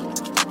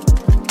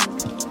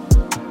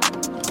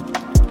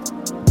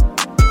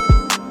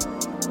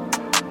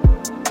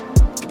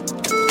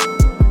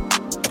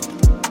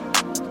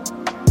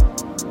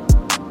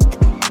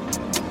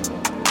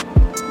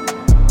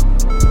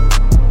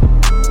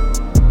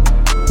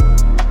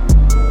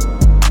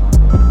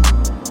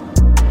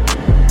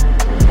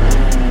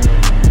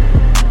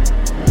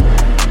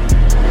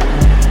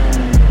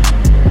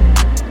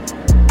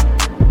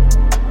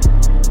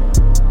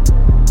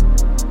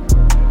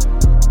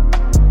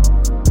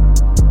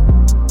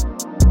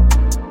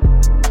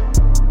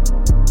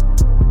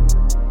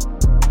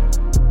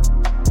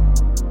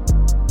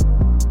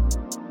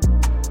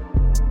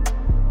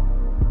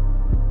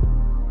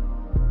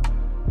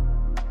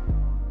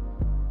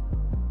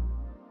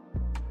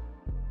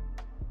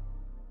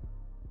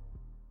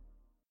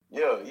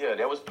 Yeah,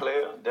 that was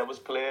player.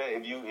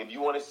 If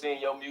you want to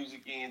send your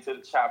music into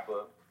the chop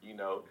up,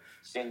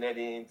 send that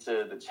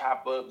into the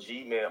chop up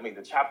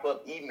the chop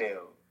up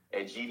email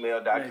at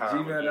gmail.com. At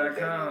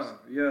gmail.com.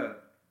 Yeah.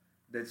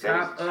 The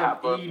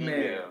chop up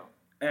email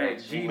at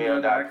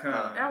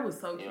gmail.com. That was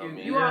so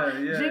cute. You all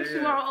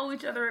owe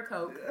each other a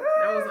Coke.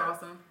 That was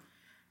awesome.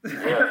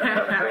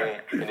 Yeah,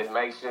 and just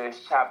make sure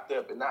it's chopped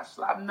up and not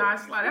slopped up. Not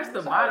slopped. That's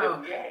the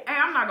motto. Hey,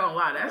 I'm not gonna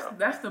lie.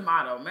 That's the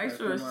motto. Make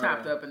sure it's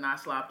chopped up and not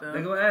slopped up.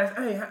 They gonna ask,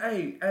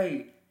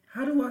 hey,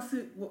 how do I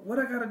send? What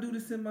I gotta do to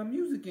send my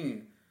music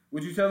in?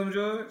 Would you tell them,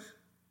 George?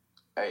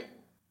 Hey,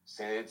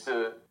 send it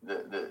to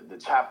the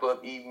chop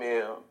up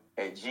email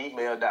at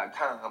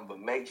gmail.com, but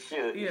make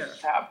sure it's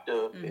chopped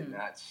up and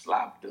not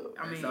slopped up.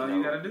 That's all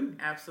you gotta do.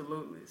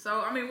 Absolutely.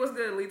 So, what's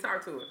good, Lee?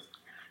 Talk to us.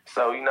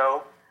 So,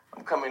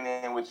 I'm coming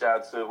in with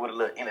y'all with a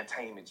little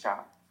entertainment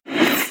chop.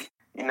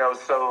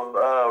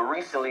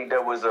 Recently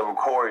there was a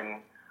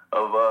recording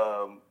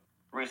of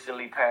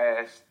recently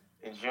passed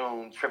in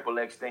June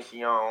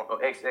XxxXtension or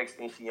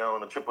XxXtension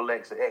or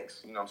XXX or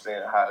X. You know what I'm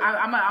saying?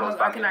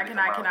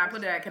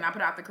 Can I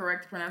put out the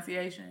correct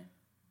pronunciation?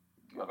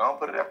 You're gonna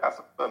put it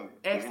out for me.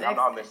 I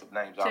know I mess up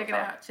names all the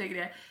time. Check it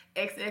out.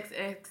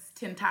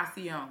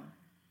 XxXTentacion.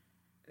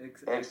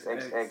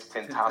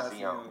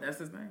 XxXTentacion. That's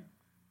his name.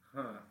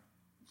 Huh.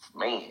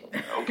 Man,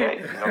 okay,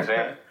 you know what I'm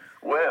saying?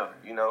 Well,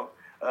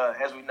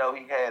 as we know,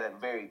 he had a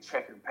very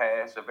checkered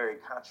past, a very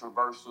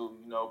controversial,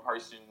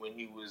 person when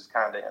he was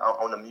kind of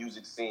on the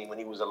music scene when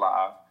he was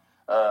alive.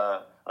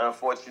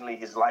 Unfortunately,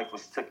 his life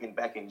was taken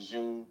back in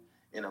June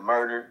in a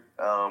murder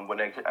when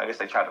I guess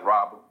they tried to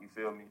rob him. You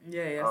feel me?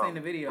 Yeah, I seen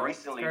the video.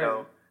 Recently,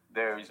 though,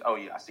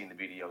 I seen the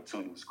video too.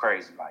 It was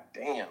crazy. Like,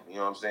 damn, you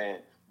know what I'm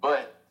saying?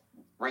 But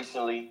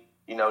recently,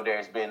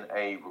 there's been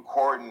a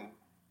recording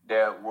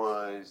that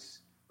was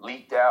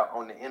leaked out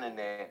on the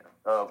internet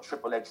of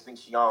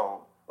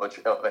XxXtension or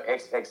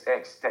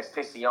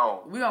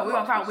XxXTentacion. We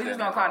just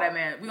gonna call that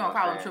man. We gonna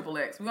call him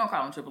XXX. We gonna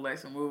call him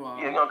XXX and move on.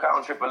 Yeah, we gonna call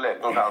him XXX.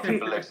 We gonna call him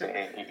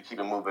XXX and keep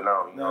it moving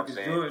on. You know what I'm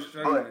saying?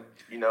 But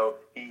he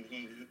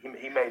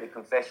made a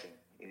confession.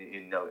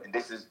 And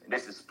this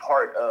is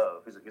part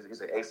of. It's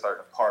an excerpt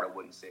of part of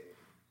what he said.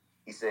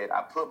 He said,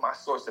 "I put my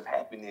source of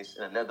happiness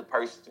in another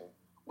person,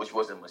 which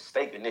was a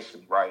mistake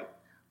initially, right?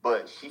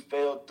 But she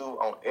fell through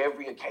on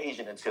every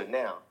occasion until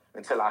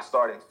I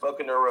started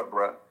fucking her up,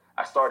 bruh.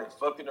 I started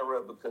fucking her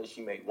up because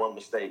she made one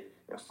mistake.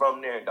 And from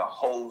there, the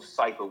whole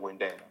cycle went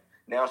down.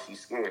 Now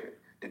she's scared.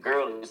 The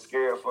girl is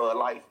scared for her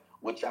life,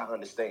 which I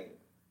understand.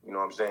 You know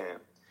what I'm saying?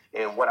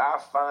 And what I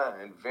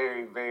find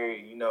very,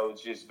 very,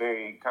 just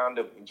very kind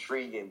of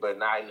intriguing, but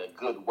not in a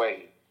good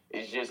way,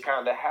 is just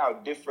kind of how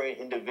different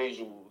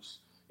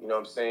individuals, you know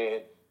what I'm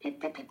saying,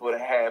 people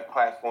that have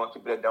platforms,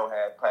 people that don't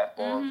have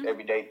platforms,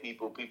 everyday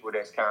people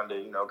that's kind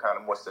of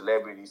more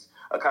celebrities,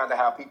 kind of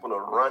how people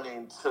are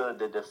running to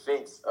the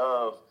defense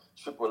of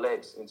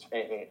XXX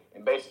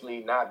and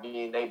basically not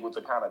being able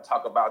to kind of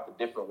talk about the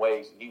different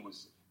ways he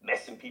was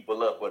messing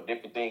people up or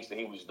different things that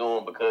he was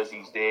doing because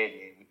he's dead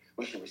and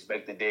we should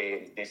respect the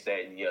dead and this,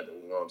 that, and the other,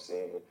 you know what I'm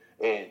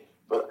saying?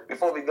 But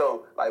before we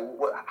go,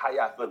 how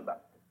y'all feel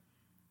about it?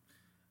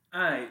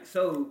 All right,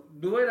 so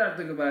the way that I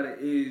think about it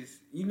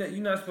is, you're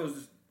not supposed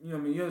to, you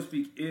don't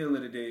speak ill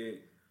of the dead,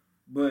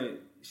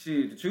 but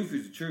shit, the truth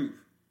is the truth.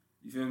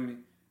 You feel me?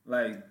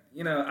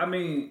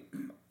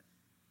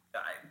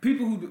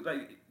 People who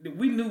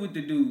we knew what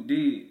the dude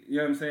did. You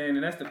know what I'm saying?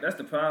 And that's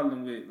the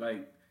problem with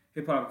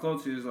hip hop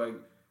culture is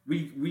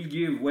we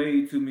give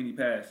way too many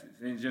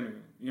passes in general.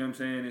 You know what I'm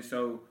saying? And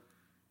so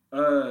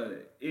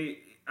the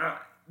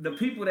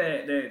people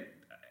that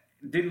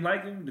didn't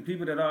like him, the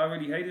people that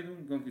already hated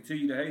him, gonna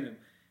continue to hate him.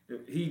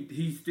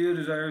 He still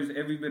deserves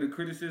every bit of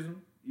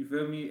criticism. You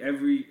feel me?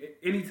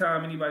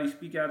 Anytime anybody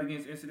speak out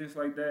against incidents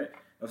like that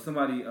of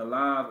somebody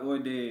alive or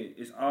dead,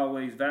 it's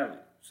always valid.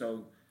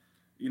 So,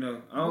 I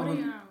don't.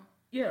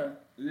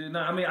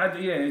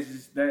 It's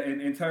just that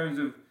in terms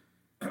of,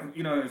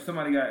 if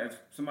somebody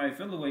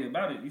feel a way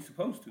about it, you're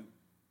supposed to.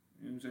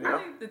 You know what I'm saying? I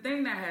think the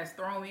thing that has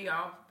thrown me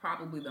off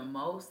probably the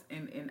most,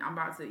 and I'm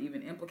about to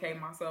even implicate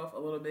myself a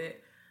little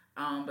bit,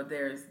 but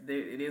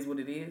it is what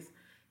it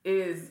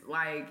is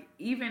like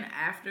even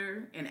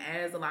after and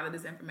as a lot of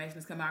this information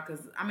has come out,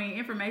 because I mean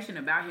information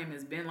about him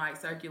has been like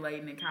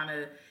circulating and kind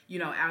of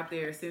out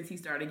there since he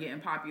started getting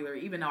popular,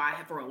 even though I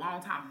had for a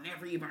long time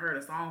never even heard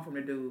a song from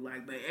the dude,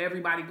 like, but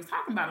everybody was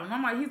talking about him and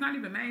I'm like, he's not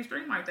even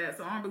mainstream like that,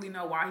 so I don't really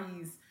know why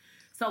he's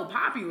so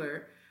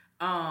popular.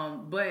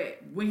 But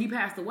when he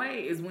passed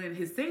away is when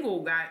his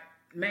single got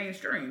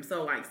mainstream,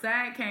 so like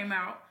Sad came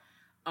out,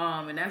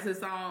 and that's his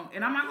song,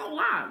 and I'm not gonna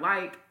lie,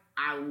 like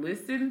I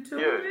listened to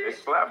it. Yeah, it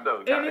slapped though.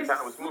 And it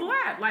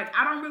slapped. Like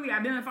I don't really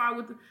identify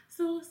with the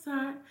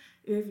suicide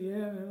if you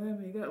ever let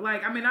me go.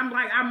 Like I mean, I'm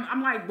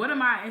like, what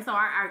am I? And so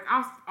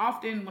I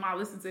often when I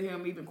listen to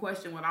him, even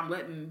question what I'm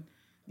letting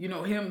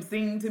him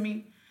sing to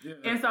me. Yeah.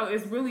 And so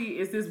it's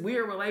this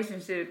weird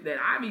relationship that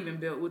I've even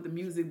built with the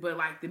music. But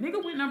like the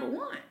nigga went number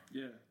one.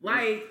 Yeah.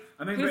 Like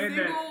I mean, his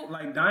single,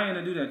 like dying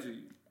to do that to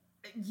you.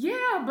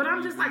 Yeah, but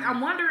I'm just like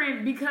I'm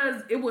wondering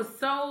because it was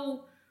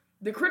so.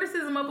 The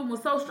criticism of him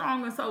was so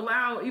strong and so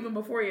loud even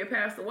before he had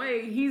passed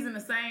away. He's in the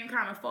same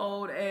kind of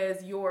fold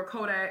as your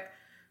Kodak.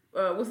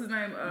 What's his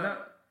name?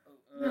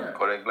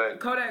 Kodak Black.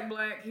 Kodak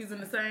Black. He's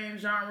in the same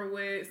genre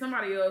with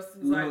somebody else.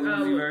 Who's like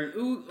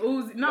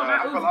Uzi. No,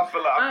 not Uzi. I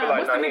feel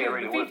like he ain't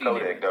really with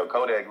Kodak though.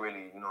 Kodak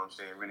really, you know what I'm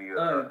saying, really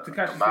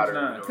Tekashi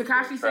modern, 6ix9ine.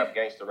 Tekashi trap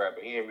gangster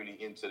rapper. He ain't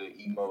really into the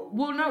emo.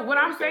 Well, no, what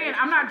I'm saying,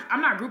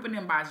 I'm not grouping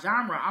them by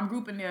genre. I'm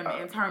grouping them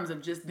in terms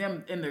of just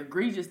them and the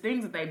egregious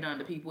things that they've done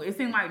to people. It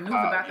seemed like news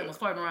about them was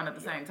floating around at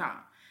the same time.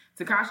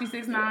 Tekashi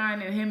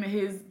 6ix9ine and him and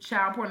his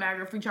child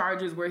pornography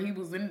charges where he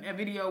was in a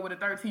video with a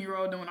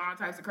 13-year-old doing all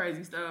types of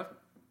crazy stuff.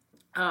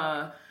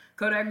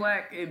 Kodak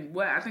Black and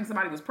what I think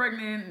somebody was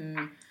pregnant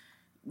and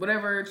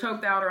whatever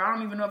choked out, or I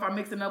don't even know if I'm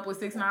mixing up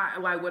with 6ix9ine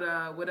like with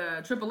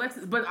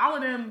XxxCuses, but all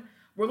of them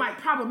were like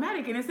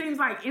problematic, and it seems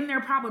like in their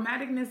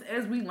problematicness,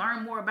 as we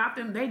learn more about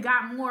them, they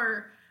got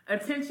more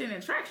attention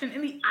and traction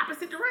in the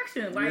opposite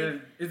direction. Like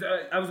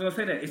I was gonna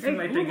say that it seemed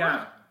like they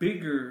got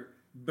bigger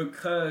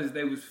because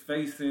they was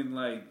facing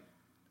like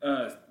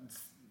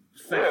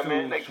yeah,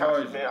 man, I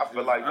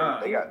feel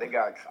like they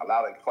got a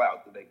lot of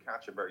clout through their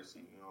controversy.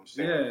 You know what I'm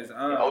saying? Yes.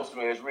 And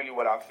ultimately, it's really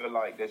what I feel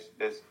like.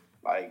 That's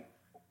like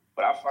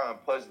what I find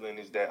puzzling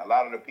is that a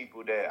lot of the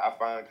people that I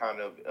find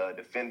kind of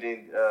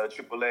defending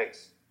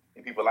XxX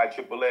and people like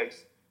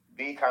XxX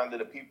be kind of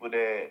the people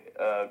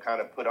that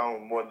kind of put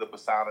on more of the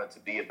persona to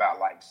be about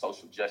like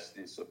social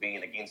justice or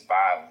being against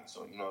violence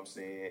or, you know what I'm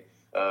saying,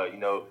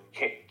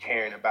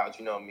 caring about,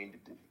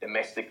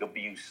 domestic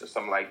abuse or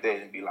something like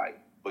that, and be like,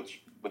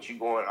 but you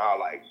going all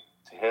like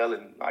to hell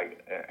and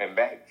like and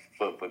back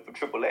for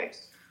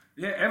XxX.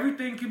 Yeah,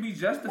 everything can be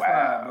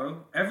justified, bro.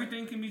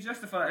 Everything can be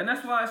justified, and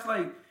that's why it's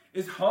like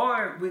it's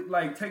hard with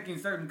like taking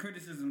certain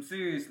criticism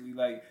seriously.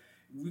 Like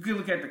we could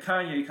look at the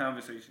Kanye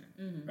conversation,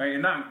 right?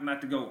 And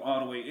not to go all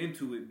the way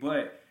into it,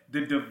 but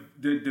the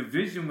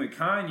division with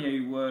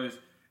Kanye was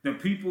the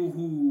people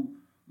who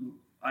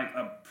like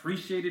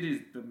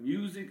appreciated the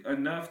music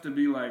enough to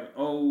be like,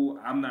 oh,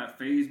 I'm not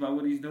fazed by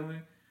what he's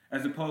doing.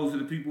 As opposed to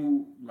the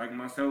people like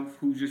myself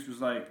who just was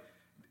like,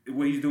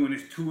 what he's doing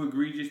is too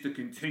egregious to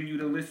continue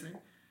to listen.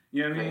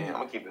 You know what I mean? I'm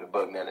going to keep it a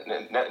buck now.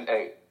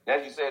 Hey,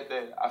 as you said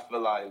that, I feel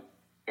like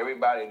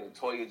everybody that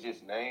Toya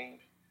just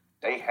named,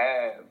 they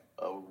have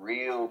a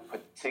real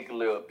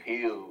particular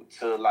appeal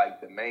to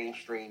like the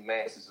mainstream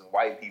masses of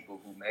white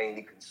people who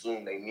mainly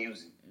consume their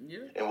music. Yeah.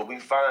 And what we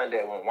find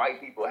that when white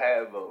people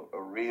have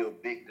a real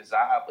big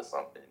desire for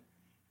something,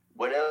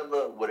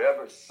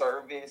 whatever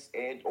service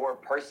and or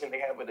person they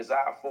have a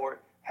desire for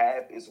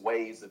have its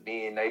ways of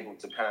being able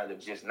to kind of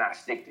just not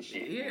stick to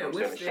shit. Yeah,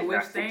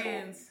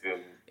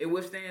 it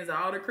withstands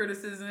all the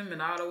criticism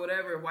and all the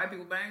whatever. If white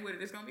people bang with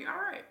it, it's gonna be all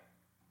right.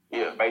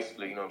 Yeah,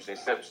 basically, you know what I'm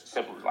saying?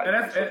 Simple like and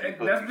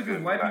that's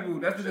because white people.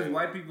 That's because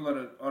white people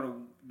are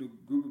the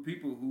group of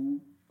people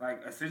who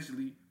like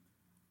essentially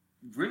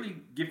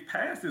really give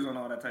passes on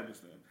all that type of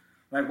stuff.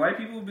 Like white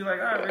people will be like,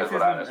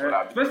 racism,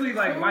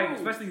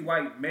 especially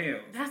white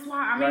males. That's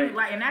why I mean,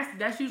 like, and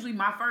that's usually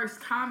my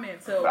first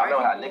comment. So but I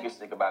know how niggas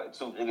think about it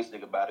too. Niggas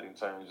think about it in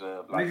terms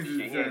of like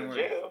shit here in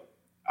jail.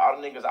 All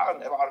the niggas I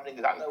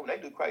know when they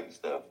do crazy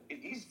stuff,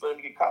 it's easy for them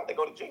to get caught. They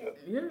go to jail.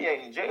 Yeah. He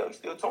ain't in jail. He's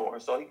still torn,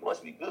 so he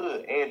must be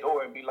good. And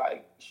or be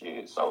like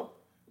shit. So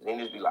then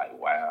just be like,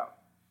 wow,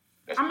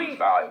 that's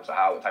volumes of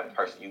how type of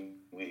person you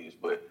is.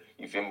 But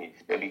you feel me?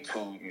 There be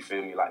two, you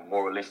feel me, like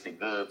moralistic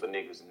good for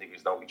niggas, and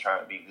niggas don't be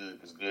trying to be good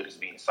because good is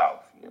being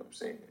soft. You know what I'm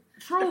saying?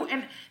 True,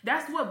 and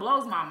that's what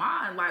blows my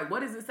mind. Like,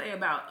 what does it say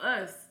about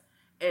us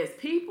as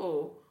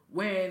people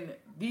when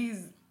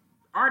these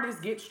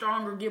artists get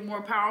stronger, get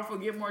more powerful,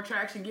 get more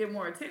traction, get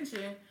more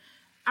attention?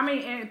 I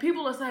mean, and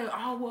people will say,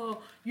 oh,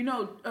 well,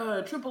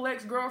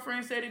 XxX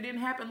girlfriend said it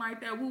didn't happen like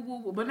that, woo,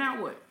 woo, woo. But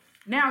now what?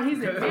 Now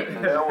he's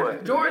admitting.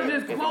 George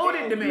just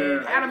quoted the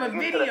man out of a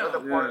video.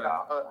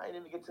 I didn't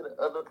even get to the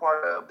other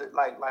part of the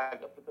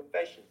the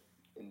confession.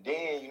 And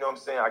then, you know what I'm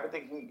saying, I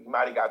think he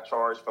might have got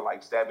charged for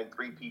like stabbing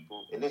 3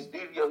 people. In this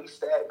video, he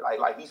stabbed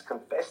like he's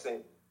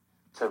confessing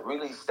to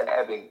really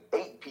stabbing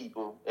 8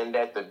 people, and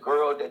that the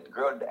girl that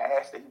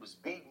asked that he was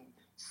beating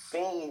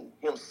seen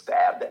him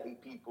stab that many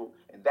people,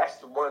 and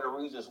that's one of the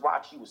reasons why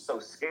she was so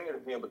scared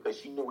of him, because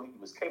she knew what he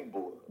was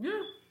capable of. Yeah.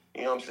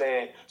 You know what I'm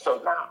saying?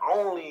 So not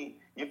only,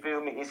 you feel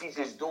me, is he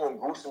just doing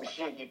gruesome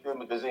shit, you feel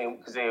me? Because then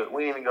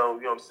we ain't even go,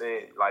 you know what I'm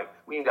saying? Like,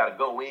 we ain't got to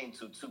go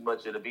into too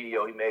much of the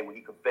video he made where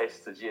he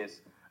confessed to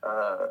just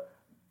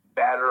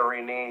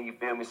battering in, you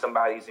feel me,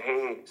 somebody's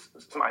head,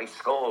 somebody's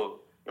skull,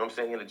 you know what I'm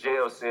saying, in a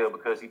jail cell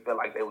because he felt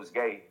like they was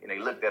gay and they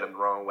looked at him the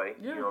wrong way.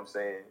 Yeah. You know what I'm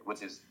saying?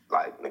 Which is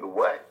like, nigga,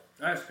 what?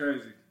 That's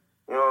crazy.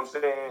 You know what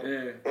I'm saying?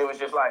 Yeah. It was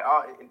just like,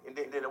 and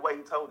then the way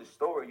he told the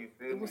story, you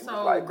feel me? It was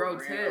so like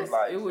grotesque. Real,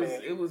 like,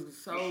 it was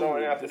so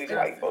showing after these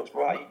white folks,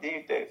 bro, how you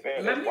did that,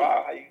 fam. That's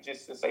wild how you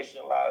just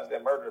sensationalized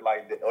that murder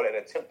like that, or that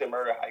attempted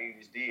murder, how you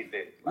just did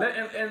that. Like,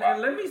 and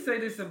let me say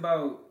this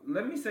about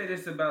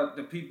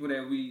the people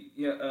that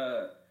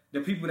the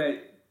people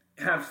that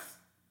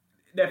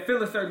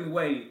feel a certain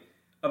way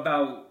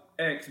about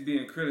X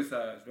being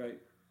criticized, right?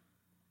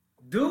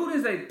 Dude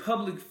is a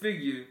public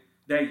figure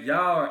that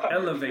y'all are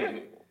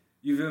elevating.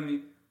 You feel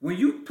me? When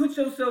you put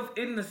yourself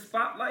in the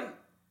spotlight,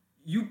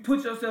 you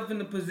put yourself in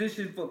the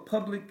position for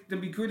public to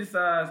be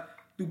criticized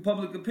through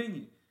public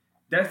opinion.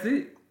 That's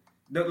it.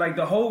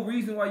 The whole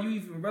reason why you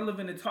even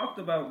relevant and talked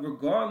about,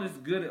 regardless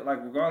if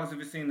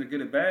it's seen as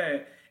good or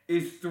bad,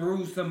 is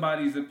through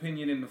somebody's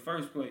opinion in the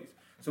first place.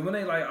 So when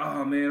they like,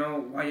 oh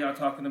man, why y'all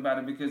talking about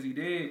it because he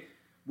did?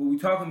 But we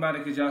talking about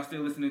it because y'all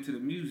still listening to the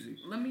music.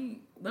 Let me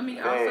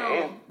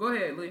also go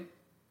ahead, Lee.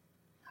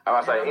 I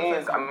was like,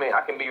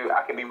 I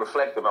can be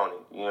reflective on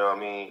it. You know what I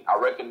mean? I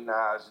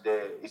recognize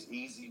that it's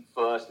easy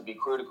for us to be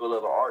critical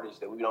of an artist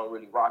that we don't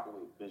really rock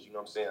with, because you know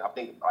what I'm saying. I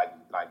think like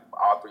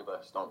all three of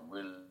us don't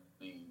really.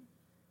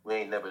 We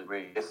ain't never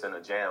really listened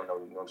to jam though.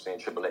 You know what I'm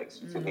saying?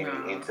 XxxX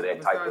into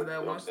that type of, you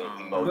know what I'm saying,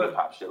 emo hip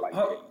hop shit like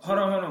that. Hold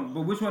on.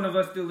 But which one of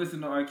us still listen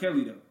to R.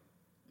 Kelly though?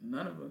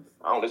 None of us.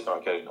 I don't listen to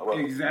R. Kelly no more.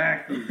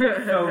 Exactly.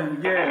 So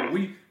yeah,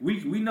 we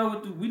know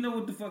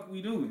what the fuck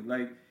we doing.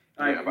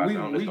 We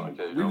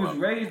was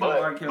raised on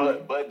R.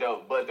 Kelly. But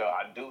though,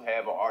 I do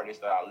have an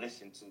artist that I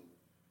listen to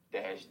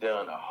that has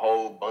done a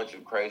whole bunch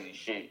of crazy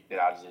shit that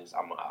I listen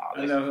I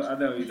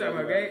know. You talking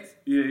about Gates?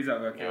 Yeah, he's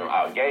talking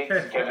about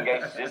Gates. Kevin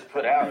Gates just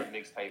put out a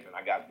mixtape, and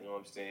I got, you know what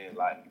I'm saying,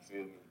 like, you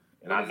feel me?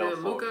 And I know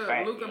for a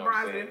fact, Luca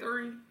Brasi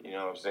 3? You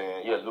know what I'm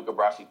saying? Yeah, Luca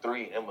Brasi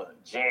 3, Emma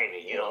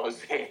Janet, you know what I'm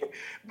saying?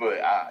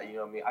 But you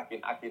know what I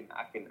mean? I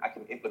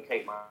can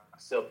implicate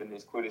myself in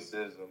this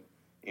criticism.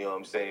 You know what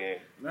I'm saying?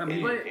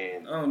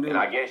 And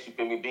I guess you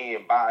feel me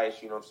being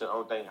biased, you know what I'm saying? The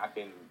only thing I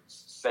can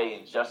say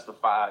and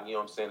justify, you know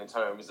what I'm saying, in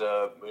terms of, you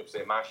know what I'm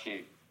saying, my shit, you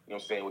know what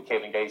I'm saying, with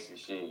Kevin Gates'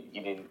 shit, he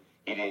didn't,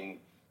 I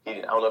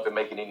don't know if it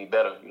make it any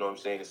better, you know what I'm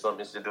saying? It's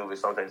something to do with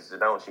something to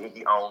don't shit.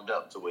 He owned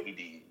up to what he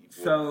did, you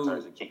feel me, in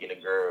terms of kicking a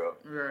girl,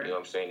 right. You know what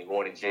I'm saying? He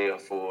going to jail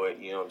for it,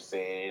 you know what I'm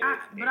saying? I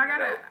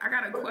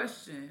got a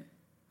question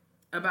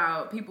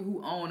about people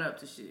who own up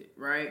to shit,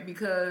 right?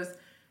 Because,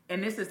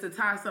 and this is to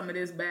tie some of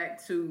this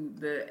back to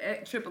the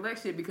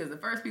XxX shit, because the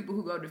first people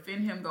who go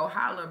defend him go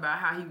holler about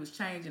how he was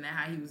changing and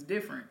how he was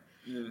different.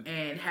 Yeah.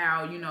 And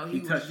how, you know,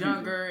 he was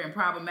younger and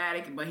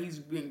problematic, but he's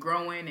been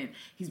growing and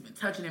he's been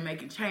touching and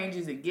making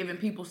changes and giving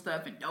people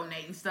stuff and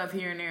donating stuff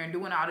here and there and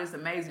doing all this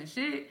amazing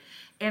shit.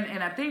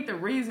 And I think the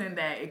reason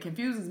that it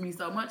confuses me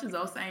so much is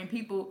those same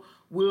people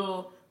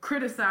will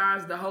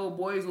criticize the whole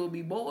boys will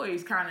be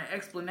boys kind of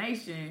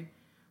explanation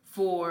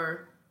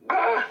for,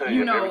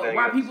 you know,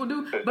 why people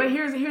do. But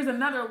here's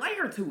another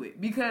layer to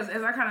it, because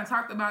as I kind of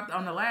talked about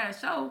on the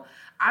last show,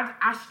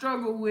 I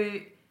struggle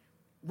with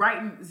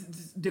writing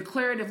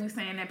declaratively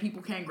saying that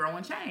people can't grow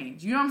and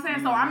change. You know what I'm saying?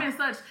 Mm-hmm. So I'm in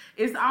such,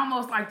 it's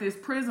almost like this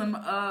prism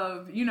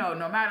of, you know,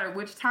 no matter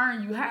which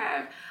turn you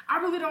have, I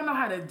really don't know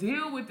how to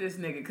deal with this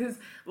nigga. Cause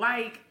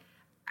like,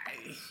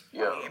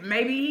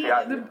 maybe,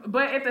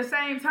 but at the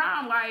same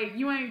time, like,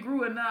 you ain't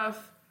grew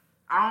enough.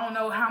 I don't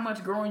know how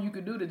much growing you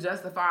could do to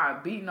justify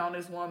beating on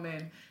this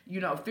woman, you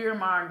know,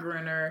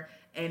 fear-mongering her,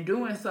 and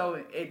doing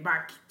so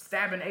by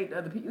stabbing 8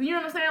 other people. You know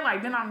what I'm saying?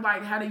 Like, then I'm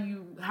like,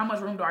 how much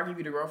room do I give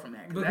you to grow from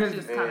that? Because that's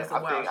just kind of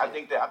so wild. I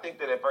think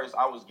that at first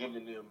I was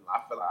giving them,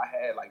 I feel like I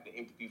had like the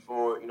empathy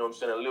for it, you know what I'm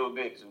saying, a little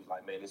bit, because it was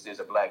like, man, this is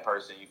a black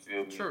person, you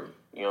feel me? True.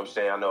 You know what I'm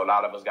saying? I know a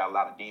lot of us got a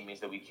lot of demons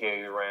that we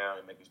carry around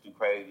and make us do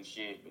crazy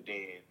shit, but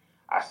then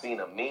I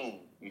seen a meme,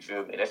 you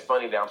feel me? That's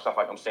funny that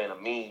I'm saying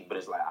a meme, but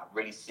it's like I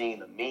really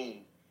seen a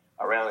meme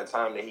around the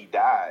time that he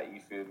died, you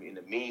feel me? And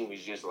the meme was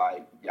just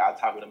like, y'all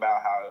talking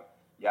about how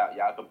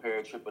y'all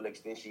compare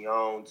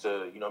XxXTentacion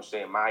to, you know what I'm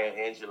saying, Maya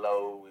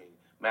Angelou and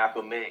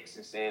Malcolm X,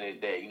 and saying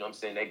that, you know what I'm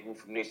saying, they grew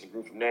from this and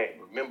grew from that.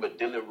 Remember,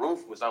 Dylan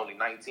Roof was only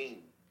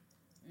 19.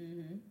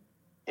 Mm-hmm.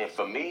 And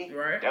for me,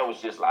 that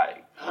was just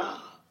like,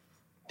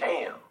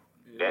 damn.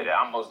 Yeah. That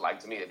almost like,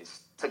 to me, it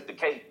just took the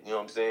cake, you know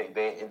what I'm saying? And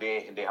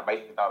then I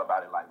basically thought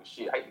about it like,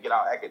 shit, I hate to get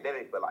all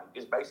academic, but like,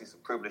 this basically some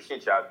privileged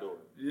shit y'all doing.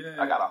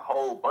 Yeah. I got a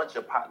whole bunch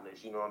of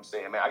partners, you know what I'm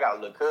saying? Man, I got a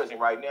little cousin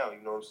right now,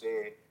 you know what I'm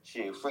saying?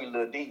 Shit, free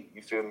Lil D,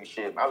 you feel me?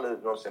 Shit, my little, you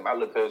know what I'm saying? My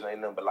little cousin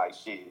ain't nothing but like,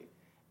 shit,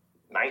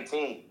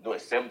 19, doing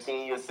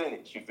 17-year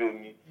sentence, you feel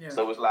me? Yeah.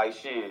 So it's like,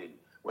 shit,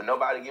 when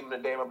nobody giving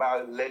a damn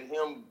about it, letting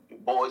him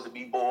boys to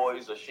be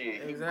boys or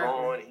shit. He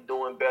growing, he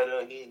doing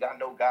better. He ain't got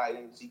no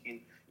guidance. He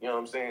can, you know what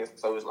I'm saying?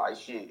 So it's like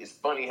shit. It's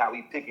funny how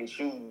we pick and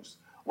choose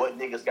what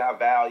niggas got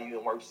value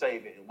and worth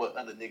saving, and what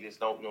other niggas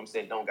don't. You know what I'm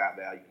saying? Don't got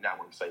value, not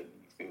worth saving.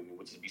 You feel me?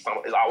 Which is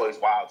it's always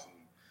wild to me.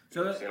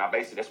 You know what I'm saying?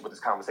 Basically, that's what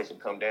this conversation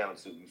come down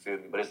to. You feel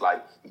me? But it's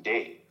like he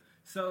dead.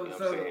 So, you know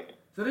what I'm saying?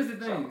 So this is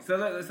the thing. So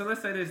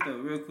let's say this though,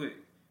 real quick,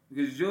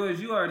 because George,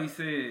 you already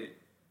said,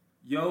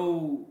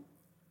 yo,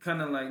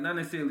 kind of like not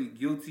necessarily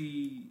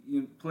guilty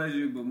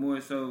pleasure, but more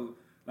so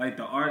like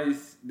the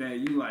artists that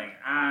you like.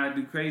 I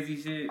do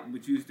crazy shit,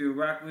 but you still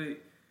rock with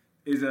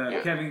is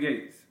Kevin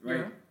Gates,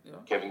 right? Yeah.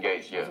 Kevin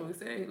Gates, yeah. That's what we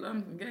said. He loved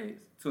him from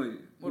Gates. So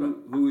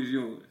who is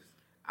yours?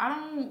 I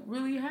don't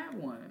really have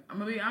one. I'm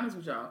gonna be honest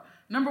with y'all.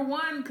 Number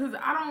one, because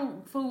I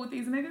don't fool with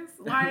these niggas.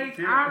 Like,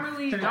 I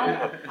really don't.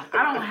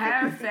 I don't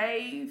have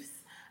faves.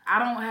 I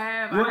don't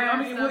have. Well, I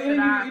mean,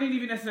 it didn't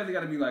even necessarily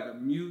got to be like a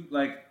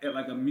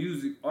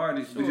music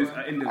artist, but just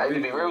an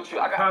individual,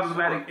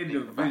 problematic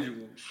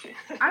individual.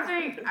 I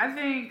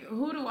think.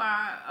 Who do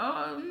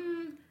I?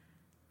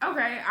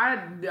 Okay,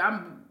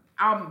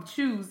 I'll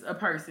choose a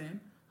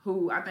person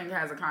who I think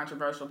has a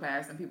controversial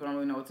past and people don't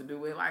really know what to do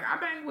with. Like, I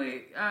bang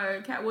with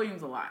Cat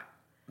Williams a lot.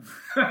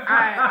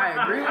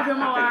 I agree with him a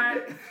lot.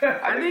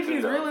 I think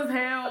he's real as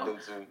hell.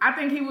 I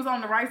think he was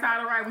on the right side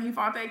of the right when he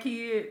fought that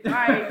kid.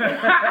 Like,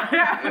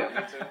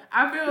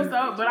 I feel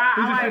so, but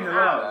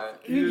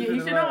he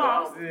shouldn't have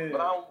lost.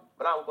 But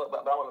I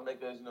want to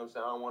make us, you know what I'm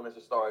saying, I don't want us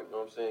to start, you know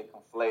what I'm saying,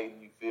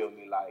 conflating, you feel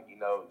me, like, you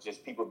know,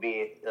 just people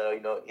being,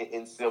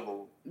 in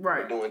civil,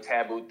 right, doing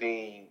taboo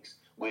things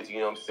with, you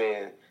know what I'm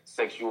saying,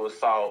 sexual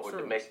assault or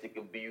domestic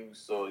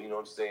abuse or, you know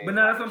what I'm saying. But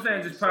no, that's what I'm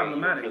saying, just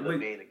problematic.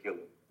 Being a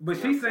killer. But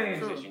she's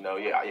saying,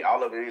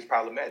 all of it is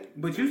problematic.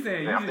 But you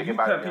saying you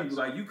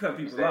cut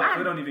people off.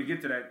 We don't even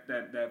get to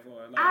that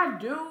far. Like, I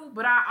do,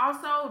 but I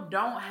also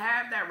don't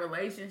have that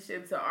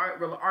relationship to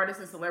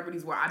artists and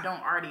celebrities where I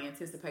don't already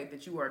anticipate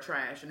that you are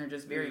trash and are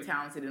just very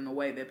talented in a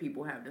way that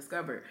people have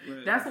discovered.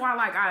 Right. That's why,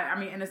 like, I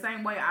mean, in the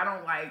same way, I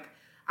don't like.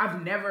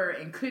 I've never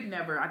and could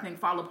never, I think,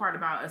 fall apart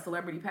about a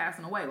celebrity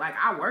passing away. Like,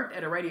 I worked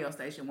at a radio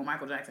station when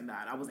Michael Jackson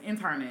died. I was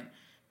interning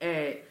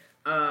at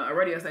a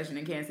radio station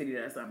in Kansas City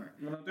that summer.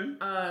 103?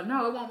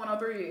 No, it wasn't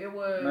 103. It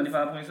was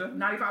 95.7.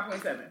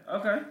 95.7.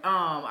 Okay.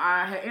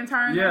 I had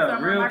interned that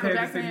summer. Real Michael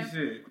Kansas Jackson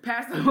City shit.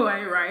 Passed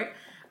away, right?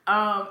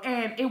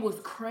 And it was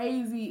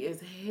crazy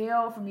as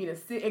hell for me to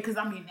sit, because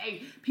I mean,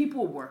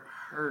 people were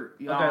hurt,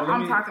 y'all. Okay,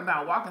 I'm talking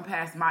about walking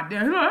past my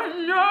den,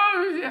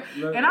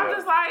 and I'm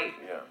just like,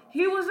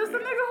 he was just a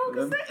nigga who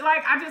could sit.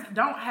 Like, I just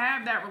don't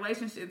have that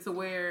relationship to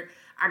where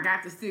I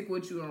got to stick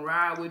with you and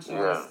ride with you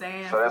and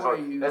stand for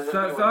you.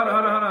 So hold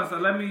on. So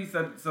let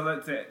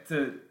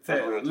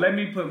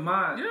me put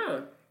mine.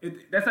 Yeah.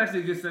 That's actually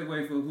a good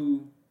segue for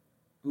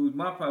who's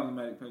my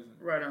problematic person.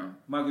 Right on.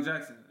 Michael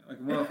Jackson.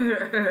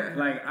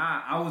 Like,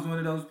 I was one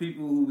of those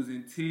people who was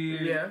in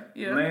tears,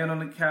 laying on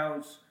the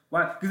couch.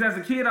 Why? Because as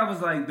a kid, I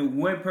was like, the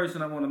one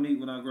person I want to meet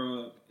when I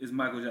grow up is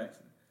Michael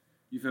Jackson.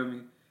 You feel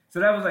me? So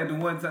that was like the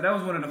one time. That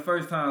was one of the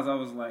first times I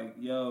was like,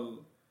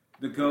 yo,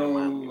 the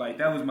goal. Like,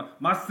 that was my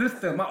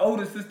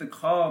older sister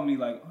called me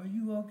like, are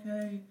you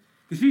okay?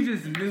 Because she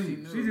just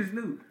knew. She just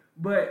knew.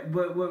 But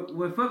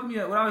what fucked me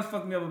up, what always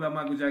fucked me up about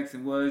Michael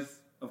Jackson was,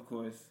 of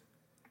course,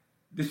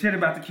 the shit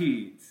about the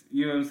kids.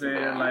 You know what I'm saying?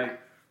 Yeah. Like,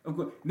 of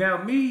course.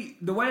 Now,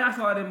 the way I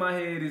saw it in my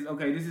head is,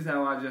 okay, this is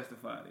how I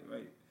justified it,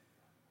 right?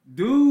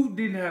 Dude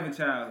didn't have a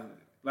childhood.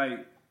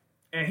 Like,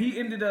 and he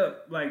ended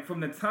up, like, from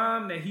the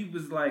time that he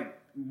was, like,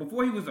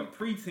 before he was a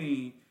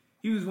preteen,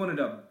 he was one of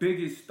the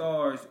biggest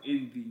stars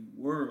in the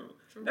world.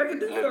 True. That could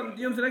do something, you know what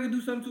I'm saying? That could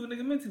do something to a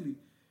nigga mentally.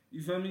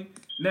 You feel me?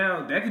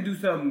 Now, that could do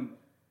something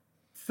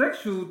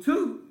sexual,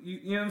 too. You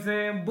know what I'm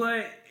saying?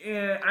 But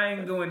I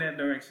ain't going that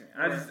direction.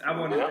 I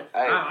wanted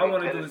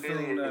to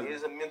assume that it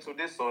is a mental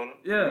disorder.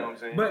 Yeah. You know what I'm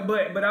saying? But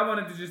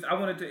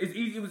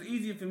it was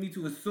easier for me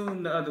to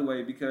assume the other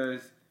way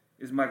because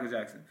it's Michael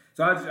Jackson.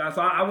 So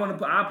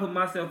I put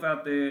myself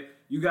out there.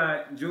 You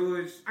got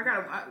George.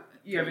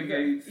 Kevin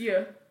Gates.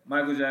 Yeah.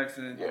 Michael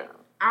Jackson. Yeah.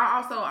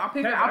 I'll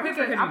pick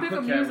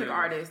a music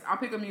artist. I'll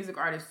pick a music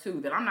artist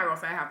too. That I'm not gonna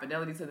say I have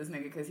fidelity to this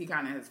nigga because he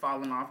kind of has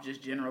fallen off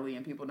just generally,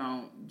 and people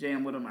don't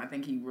jam with him. I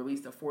think he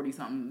released a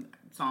 40-something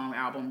song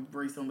album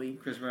recently.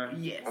 Chris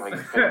Brown. Yes. Right.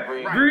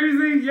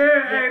 Breezy.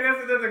 Yeah. Hey,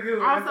 that's another good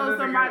one. Also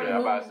somebody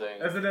who.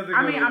 That's another good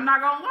I mean, one. I'm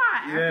not gonna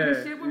lie. After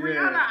the shit with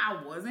Rihanna,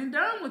 I wasn't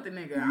done with the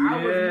nigga. I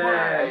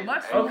was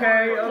much more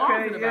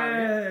closet about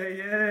it.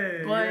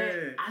 Yeah.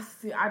 But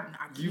I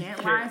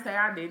can't lie and say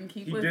I didn't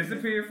keep listening. He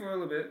disappeared for a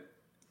little bit.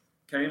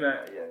 Came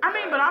back. I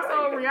mean, but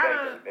also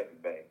Rihanna.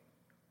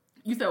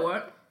 You said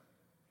what?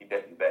 He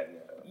definitely back now.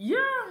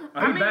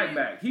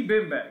 Yeah. He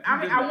been back.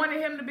 I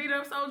wanted him to beat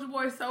up Soulja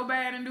Boy so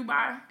bad in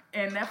Dubai,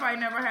 and that fight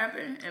never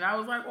happened. And I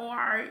was like, oh, all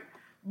right.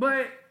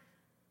 But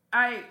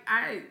I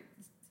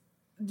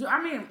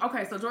mean,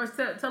 okay. So George,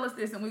 tell us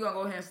this, and we're gonna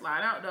go ahead and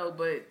slide out though.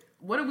 But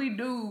what do we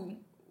do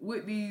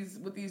with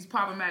these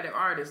problematic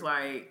artists?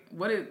 Like,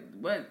 what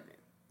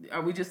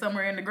Are we just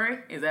somewhere in the gray?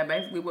 Is that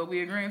basically what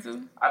we agreeing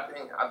to? I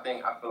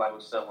feel like we're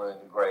somewhere in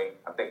the gray.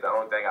 I think the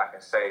only thing I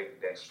can say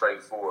that's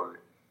straightforward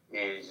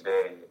is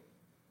that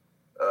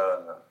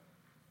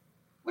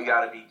we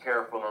got to be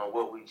careful on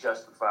what we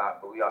justify,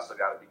 but we also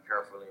got to be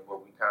careful in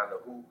what we kind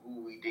of who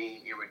we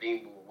deem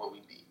irredeemable, what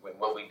we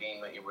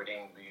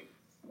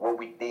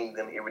deem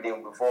them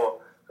irredeemable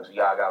for. Because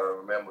y'all got to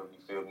remember, you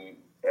feel me,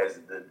 as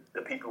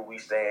the people we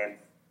stand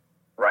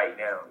right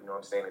now, you know what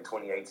I'm saying, in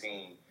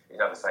 2018. It's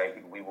not the same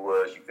people we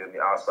was, you feel me,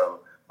 also.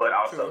 But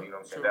also, True, you know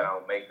what I'm saying, that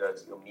don't make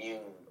us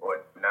immune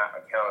or not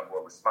accountable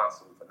or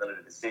responsible for none of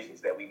the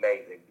decisions that we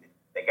made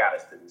that got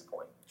us to this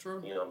point.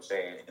 True. You know what I'm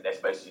saying? And that's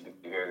basically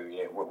the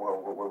area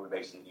where we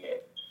basically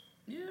at.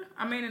 Yeah,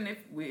 I mean, and if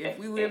we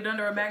lived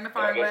under a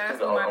magnifying glass,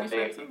 we might be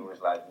straight too. It's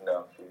like, it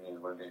is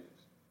what it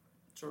is.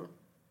 True.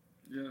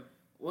 Yeah.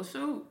 Well,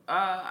 shoot,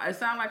 it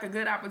sounds like a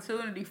good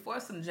opportunity for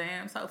some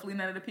jams. Hopefully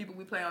none of the people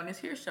we play on this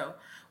here show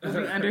will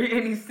be under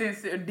any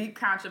sense or deep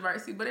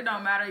controversy, but it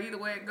don't matter. Either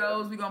way it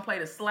goes, we're going to play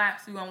the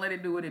slaps. We're going to let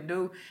it do what it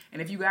do.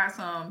 And if you got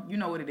some, you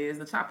know what it is,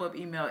 the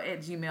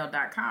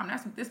chopupemail@gmail.com.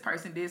 That's what this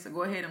person did, so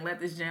go ahead and let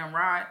this jam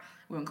ride.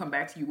 We're going to come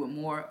back to you with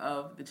more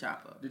of the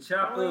Chop Up. The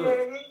Chop Up.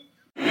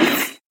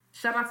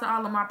 Shout out to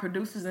all of my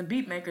producers and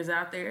beat makers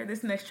out there.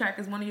 This next track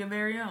is one of your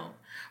very own.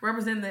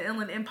 Representing the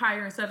Inland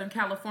Empire in Southern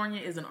California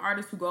is an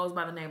artist who goes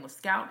by the name of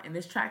Scout, and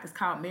this track is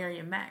called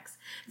Marion Max.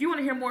 If you want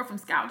to hear more from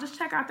Scout, just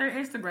check out their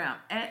Instagram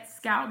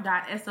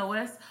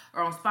 @scout.sos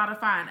or on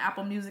Spotify and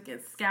Apple Music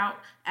at Scout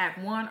Act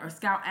 1 or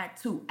Scout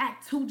Act 2.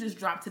 Act 2 just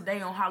dropped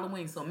today on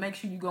Halloween, so make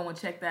sure you go and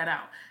check that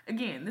out.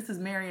 Again, this is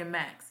Marion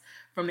Max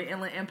from the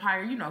Inland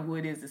Empire. You know who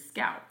it is, it's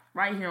Scout,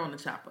 right here on the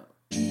Chop Up.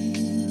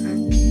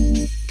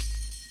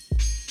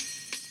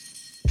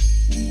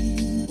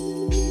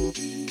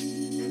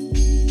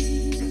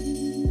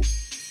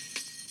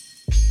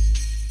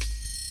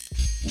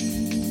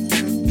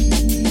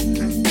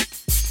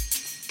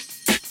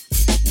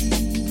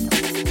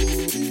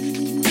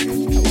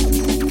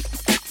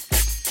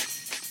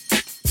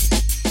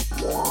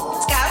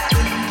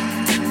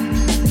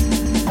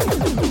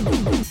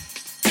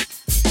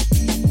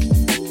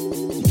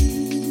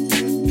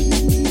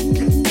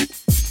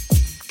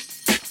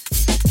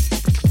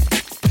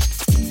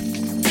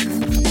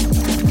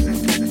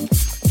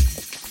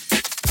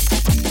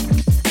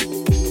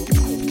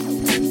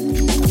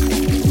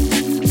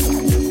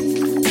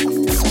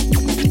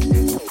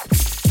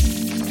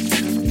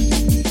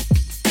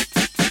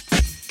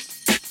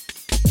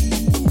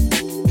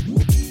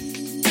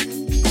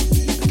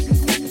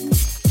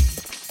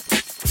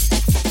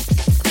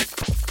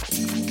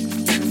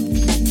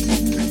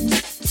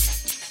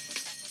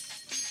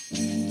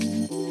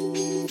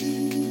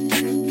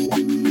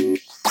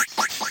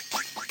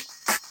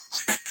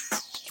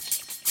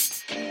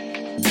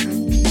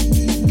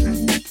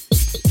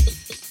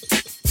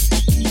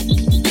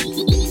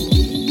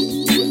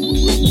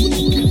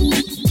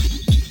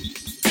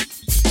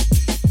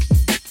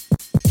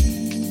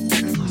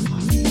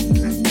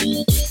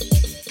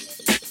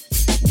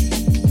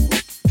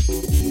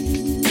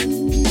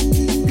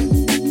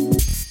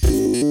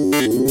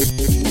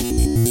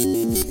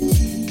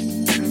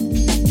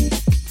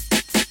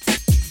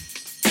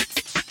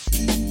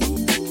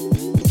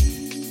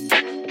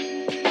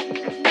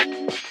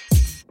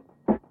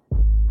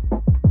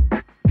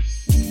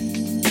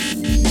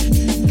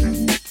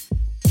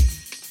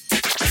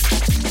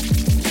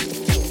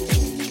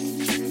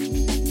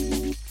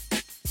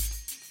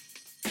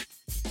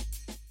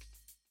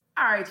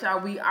 Y'all,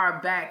 we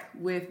are back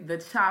with the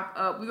Chop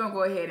Up. We're gonna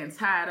go ahead and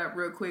tie it up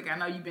real quick. I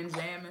know you've been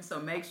jamming, so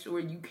make sure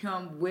you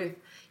come with,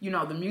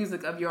 the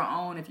music of your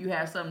own. If you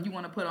have something you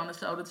want to put on the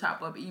show, the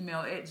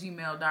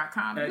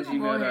chopupemail@gmail.com. We're gonna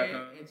go ahead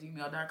at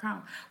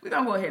gmail.com. We're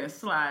gonna go ahead and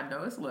slide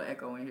though. It's a little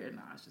echo in here.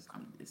 No,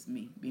 it's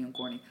me being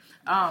corny.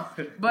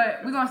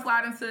 But we're gonna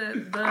slide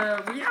into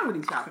the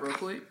reality chop real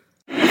quick.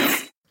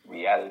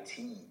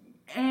 Reality.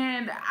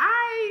 And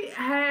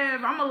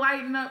I'm going to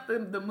lighten up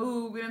the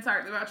mood. We done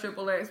talked about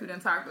XxX. We done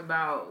talked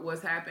about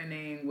what's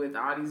happening with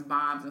all these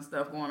bombs and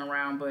stuff going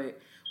around. But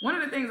one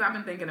of the things I've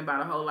been thinking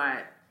about a whole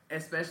lot,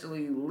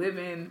 especially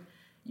living,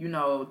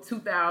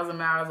 2,000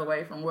 miles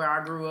away from where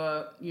I grew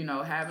up,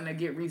 having to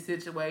get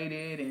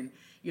resituated. And,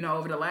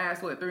 over the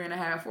last,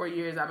 3.5, 4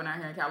 years, I've been out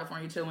here in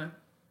California chilling.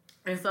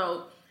 And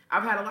so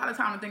I've had a lot of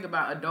time to think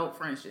about adult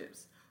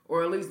friendships.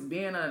 Or at least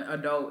being an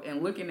adult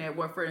and looking at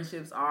what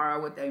friendships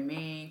are, what they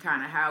mean,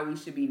 kind of how we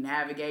should be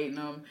navigating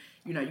them.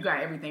 You got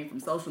everything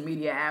from social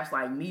media apps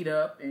like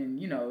Meetup and,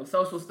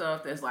 social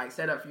stuff that's like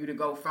set up for you to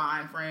go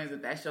find friends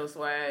if that's your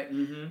swag.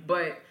 Mm-hmm.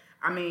 But,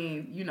 I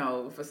mean,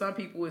 for some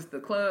people it's the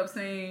club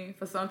scene.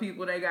 For some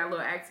people they got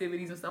little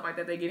activities and stuff like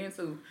that they get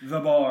into. The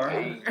bar.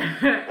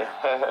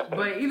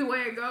 But either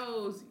way it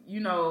goes,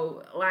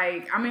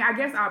 I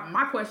guess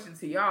my question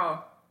to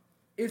y'all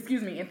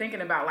and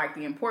thinking about like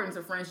the importance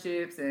of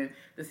friendships and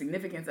the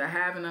significance of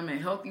having them and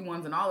healthy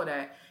ones and all of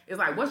that, it's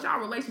like, what's y'all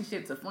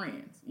relationship to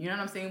friends? You know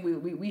what I'm saying?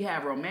 We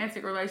have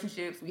romantic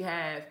relationships, we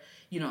have,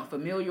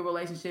 familial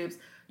relationships.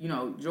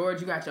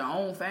 George, you got your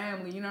own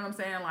family. You know what I'm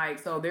saying? Like,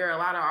 so there are a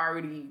lot of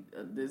already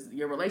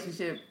your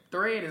relationship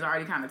thread is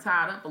already kind of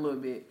tied up a little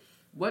bit.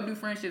 What do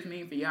friendships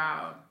mean for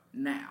y'all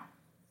now?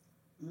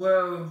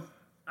 Well,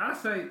 I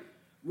say,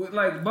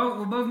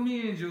 both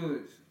me and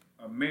George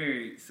are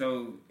married,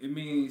 so it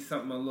means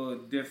something a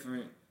little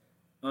different.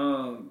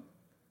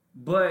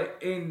 But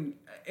in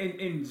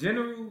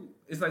general,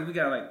 it's like we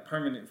got like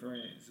permanent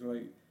friends.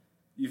 Like,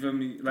 you feel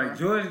me? Like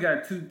George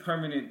got 2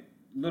 permanent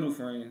little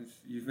friends,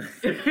 you feel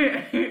me?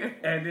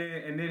 and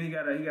then he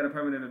got a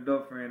permanent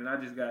adult friend, and I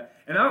just got,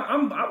 and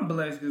I'm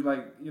blessed because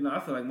I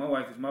feel like my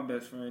wife is my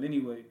best friend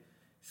anyway.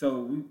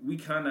 So we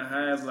kind of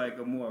have like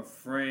a more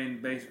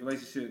friend-based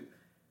relationship,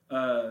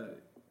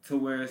 to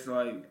where it's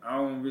like I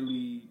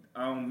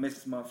don't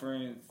miss my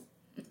friends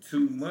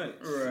too much.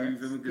 Right.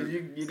 Because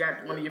you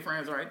got one of your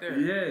friends right there.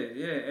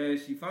 Yeah, and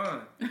she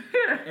fine.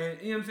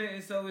 And you know what I'm saying?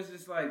 And so it's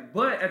just like,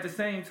 but at the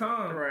same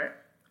time, right.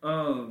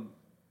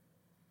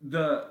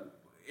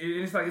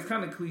 It's like, it's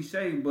kind of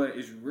cliche, but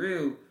it's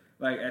real.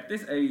 Like at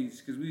this age,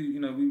 because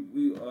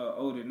we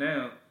older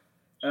now.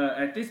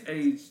 At this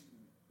age,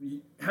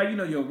 how you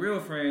know your real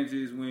friends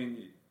is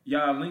when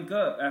y'all link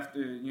up after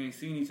you ain't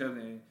seen each other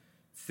in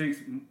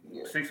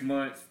 6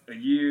 months, a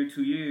year,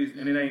 2 years,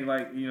 and it ain't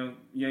like you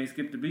ain't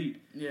skipped a beat.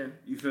 Yeah,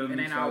 you feel me? It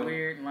ain't all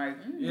weird and like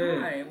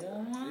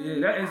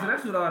So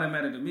that's what all that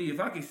mattered to me. If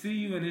I can see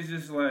you and it's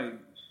just like,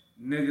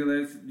 nigga,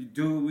 let's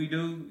do what we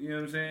do. You know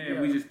what I'm saying? Yeah.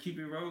 And we just keep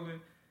it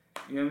rolling.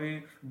 You know what I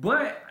mean?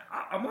 But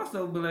I'm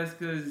also blessed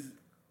because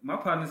my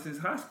partner since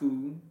high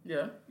school.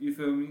 Yeah. You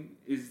feel me?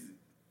 Is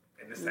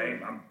in the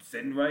same. I'm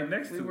sitting right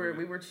next to her.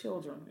 We were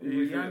children. We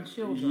were young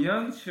children.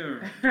 Young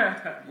children.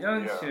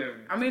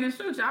 I mean, it's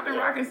true. Y'all been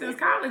rocking since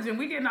college, and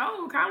we getting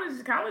old.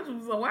 College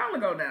was a while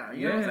ago now.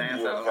 You know what I'm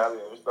saying? So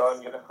college was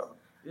starting,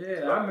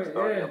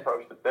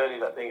 approach the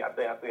 30s. I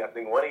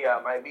think one of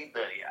y'all might be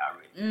 30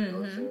 already. You know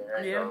what I'm saying?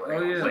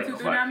 Oh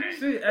yeah.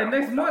 Shit, and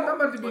next month I'm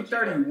about to be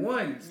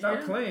 31.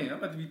 Stop playing. I'm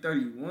about to be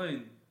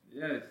 31.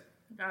 Yes.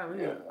 Yeah.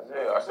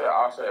 I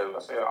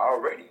said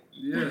already.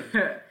 Yeah.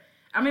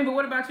 I mean, but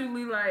what about you,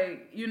 Lee?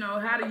 Like,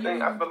 how do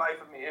you? I feel like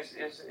for me,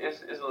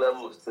 it's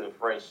levels to the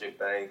friendship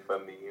thing for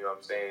me. You know what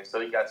I'm saying? So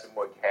you got your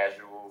more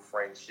casual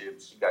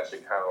friendships. You got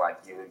your kind of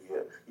like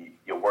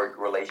your work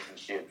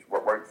relationships,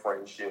 work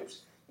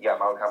friendships. You got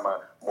my kind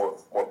of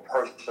more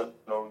personal,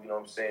 you know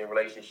what I'm saying,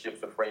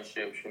 relationships or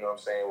friendships. You know what I'm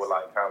saying, with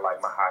like kind of like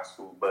my high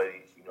school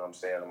buddies. You know what I'm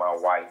saying, my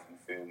wife. You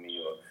feel me?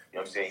 Or you know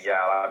what I'm saying,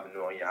 y'all. I've been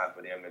knowing y'all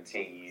for them in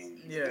 10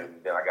 years. Yeah.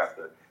 Then I got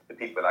the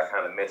people that I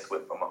kind of mess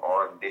with from an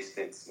arm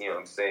distance, you know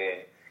what I'm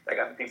saying? I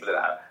got the people that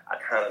I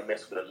kind of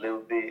mess with a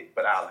little bit,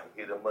 but I like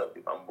hit them up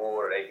if I'm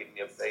bored, or they hit me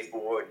up if they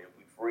bored, and if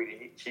we free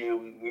to chill,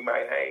 we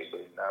might hang,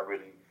 but not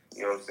really,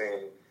 you know what I'm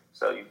saying?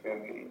 So you feel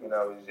me?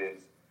 It's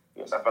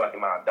just, so I feel like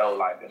in my adult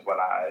life, that's what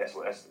I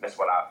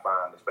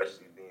find,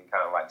 especially being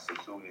kind of like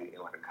secluded in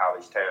like a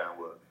college town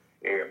where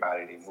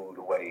everybody they moved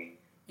away,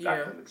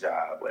 got from the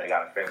job, where they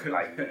got a family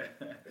like me.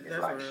 It's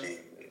like real.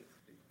 Shit.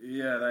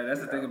 Yeah, like that's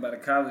the thing about a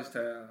college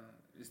town.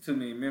 It's too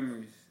many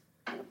memories.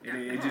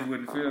 It just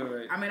wouldn't feel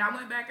right. I mean, I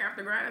went back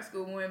after grad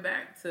school, went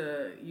back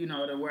to,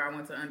 to where I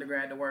went to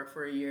undergrad to work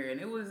for a year. And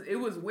it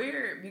was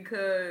weird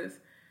because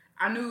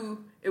I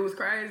knew it was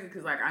crazy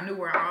because, like, I knew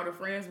where all the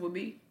friends would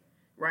be,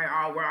 right?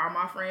 Where all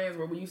my friends,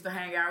 where we used to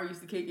hang out, we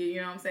used to kick it,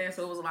 you know what I'm saying?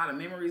 So it was a lot of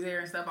memories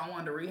there and stuff I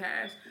wanted to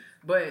rehash.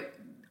 But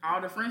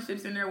all the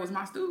friendships in there was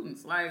my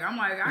students. Like, I'm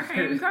like, I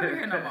can't even come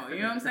here no more.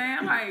 You know what I'm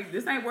saying? Like,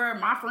 this ain't where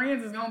my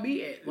friends is going to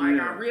be at. Like,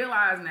 I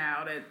realize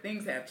now that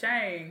things have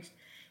changed.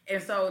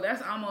 And so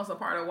that's almost a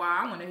part of why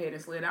I went ahead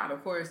and slid out.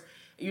 Of course,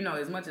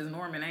 as much as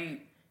Norman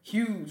ain't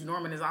huge,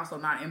 Norman is also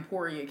not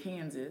Emporia,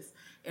 Kansas.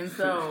 And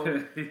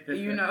so,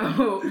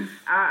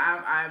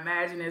 I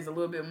imagine there's a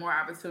little bit more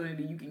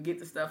opportunity. You can get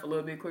the stuff a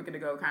little bit quicker to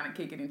go kind of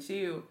kick it and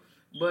chill.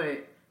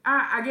 But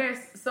I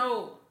guess,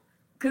 so,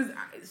 because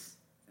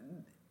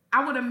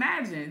I would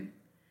imagine,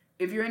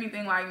 if you're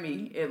anything like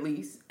me, at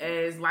least,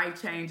 as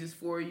life changes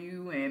for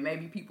you and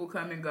maybe people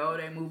come and go,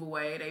 they move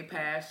away, they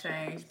pass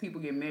change, people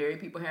get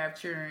married, people have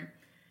children,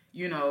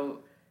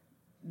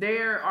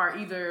 there are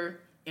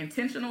either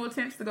intentional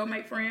attempts to go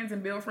make friends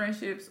and build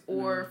friendships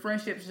or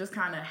friendships just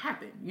kind of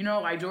happen.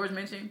 Like George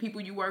mentioned,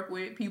 people you work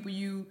with, people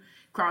you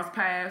cross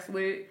paths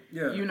with,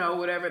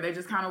 whatever, they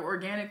just kind of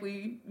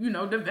organically,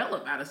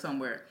 develop out of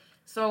somewhere.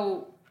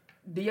 So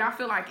do y'all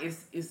feel like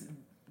it's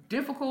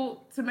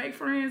difficult to make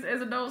friends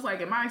as adults? Like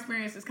in my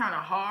experience, it's kind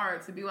of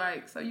hard to be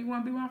like, so you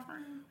want to be my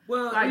friend?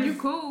 Well, like you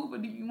cool,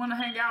 but do you want to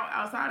hang out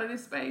outside of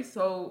this space?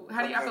 So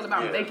how do y'all feel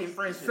about making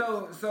friendships?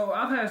 So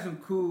I've had some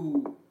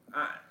cool.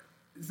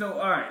 All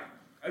right.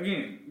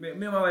 Again, me and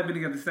my wife been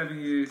together 7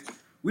 years.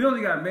 We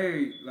only got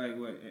married like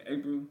in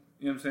April. You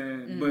know what I'm saying?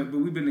 Mm-hmm. But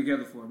we've been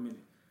together for a minute.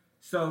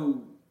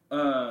 So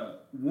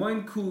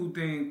one cool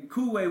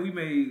way we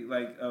made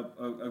like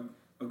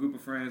a group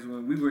of friends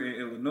when we were in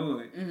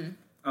Illinois. Mm-hmm.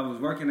 I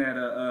was working at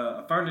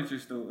a furniture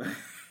store,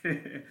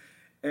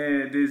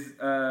 and this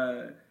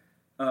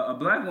a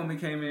black woman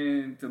came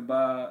in to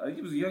buy.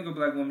 It was a younger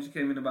black woman. She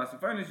came in to buy some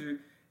furniture,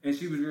 and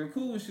she was real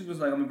cool. She was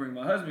like, "I'm gonna bring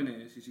my husband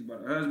in." She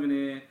brought her husband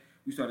in.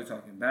 We started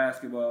talking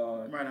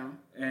basketball. Right on.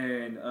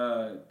 And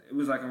it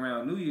was like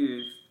around New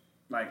Year's.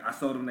 Like I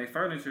sold them their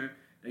furniture.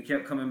 They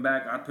kept coming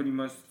back. I pretty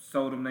much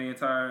sold them their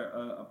entire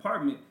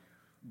apartment.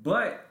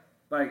 But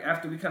like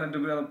after we kind of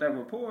developed that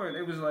rapport,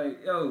 it was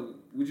like, "Yo,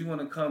 would you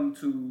want to come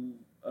to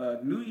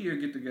a New Year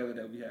get together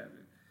that we having?"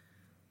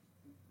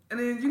 And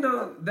then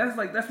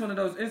that's one of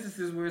those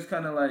instances where it's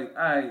kind of like,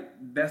 all right,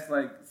 that's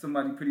like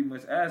somebody pretty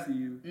much asking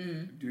you,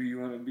 do you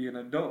want to be an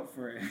adult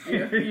friend?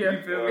 Yeah,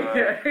 You feel me?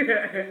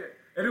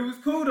 And it was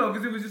cool though,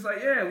 because it was just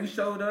like, yeah, we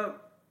showed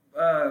up,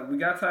 we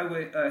got tight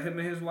with him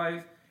and his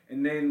wife,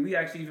 and then we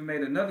actually even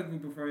made another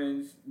group of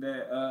friends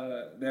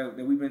that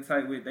we've been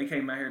tight with. They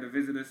came out here to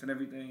visit us and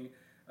everything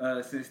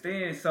since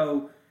then.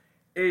 So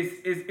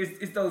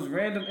it's those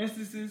random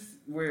instances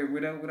where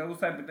those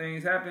type of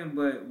things happen,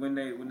 but when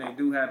they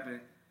do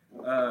happen,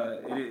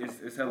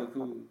 it's hella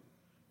cool.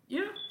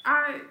 Yeah,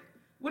 I'm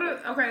an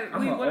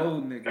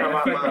old nigga.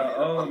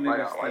 Old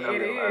nigga.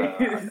 It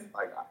is.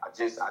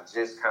 I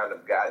just kind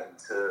of got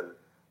into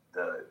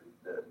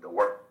the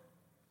work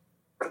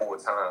full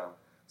time,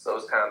 so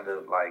it's kind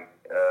of like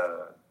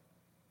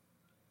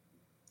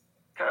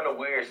kind of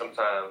weird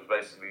sometimes.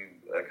 Basically,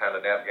 kind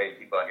of navigate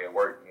people like at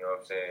work. You know what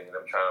I'm saying? And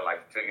I'm trying to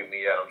like figure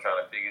me out. I'm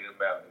trying to figure them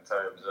out in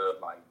terms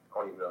of like, I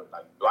don't even know,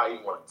 like, do I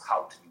even want to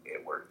talk to you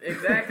at work?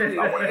 Exactly.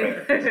 I want to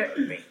make this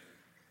me.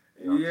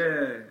 You know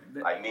Yeah.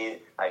 like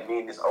me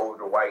and this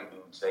older white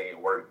dude say at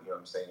work, you know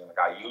what I'm saying? Like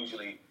I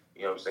usually,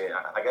 you know what I'm saying?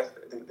 I guess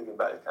thinking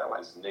about it kind of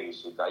like some nigga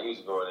shit. I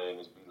usually go in there and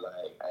just be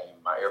like, hey,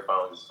 my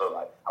earphones is for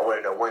like, I went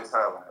in there one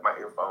time, like my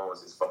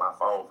earphones is for my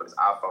phone, for this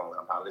iPhone.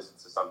 I'm probably listening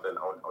to something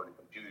on the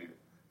computer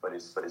for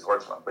this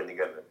workshop I'm putting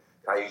together.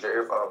 Can I use your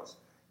earphones?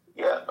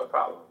 Yeah, no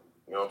problem.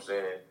 You know what I'm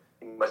saying?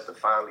 He must have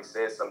finally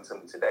said something to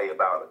me today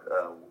about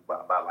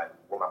like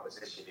what my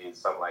position is,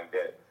 something like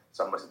that.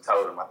 So I must have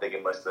told him. I think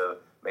it must have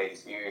made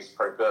his ears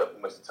perk up.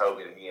 He must have told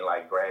me that he in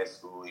like grad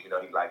school, he's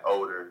like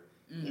older.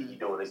 He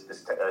doing this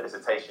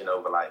dissertation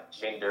over like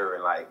gender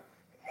and like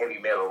heavy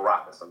metal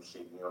rock or some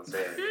shit. You know what I'm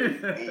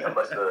saying? I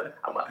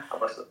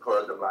must have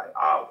plugged him like,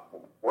 oh,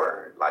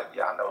 word, like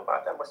yeah, I know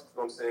about that. You know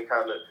what I'm saying?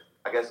 Kind of,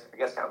 I guess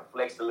kind of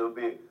flexed a little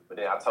bit. But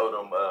then I told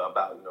him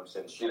about, you know what I'm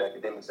saying, the Street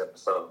Academics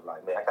episode.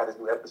 Like, man, I got this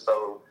new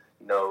episode.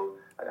 You know,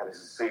 I got this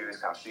series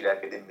called Street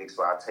Academics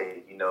where I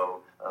take,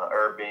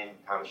 urban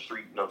kind of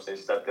street, you know what I'm saying,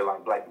 stuff that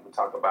like black people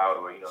talk about,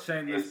 or,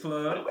 shameless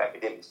plug,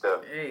 academic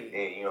stuff. Hey.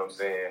 And, you know what I'm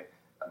saying,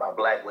 about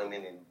black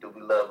women and do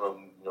we love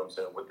them, you know what I'm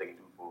saying, what they can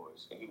do for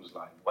us. And he was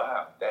like,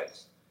 wow,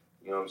 that's,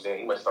 you know what I'm saying,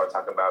 he must start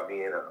talking about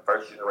being a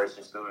first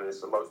generation student and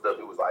some other stuff.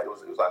 It was like a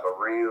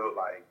real,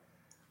 like,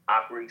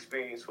 awkward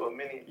experience for a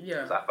minute.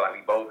 Yeah. Because I feel like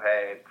we both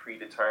had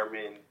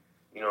predetermined,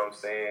 you know what I'm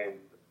saying,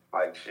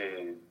 like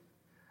shit.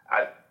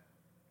 And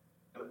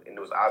it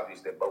was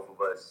obvious that both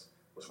of us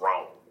was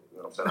wrong. You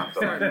know what I'm saying?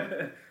 I feel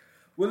like,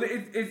 well,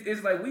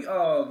 it's like we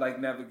all like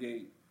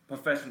navigate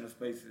professional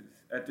spaces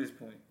at this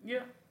point.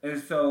 Yeah.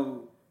 And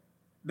so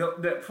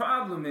the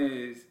problem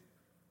is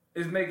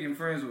making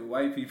friends with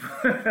white people.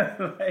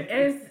 Like,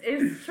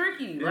 it's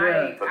tricky. Yeah.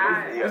 Like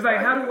it's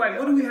like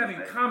what do we have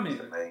in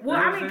common? Well,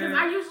 I mean, because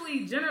I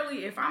usually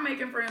generally if I'm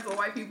making friends with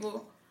white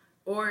people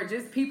or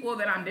just people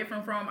that I'm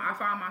different from, I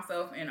find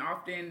myself in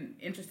often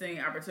interesting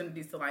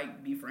opportunities to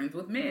like be friends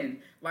with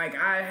men. Like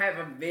I have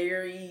a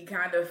very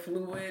kind of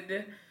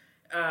fluid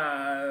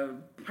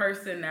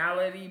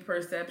personality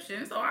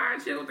perception, so I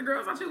chill with the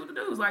girls, I chill with the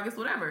dudes, like it's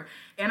whatever.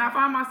 And I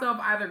find myself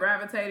either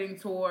gravitating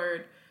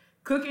toward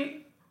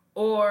cooking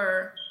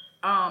or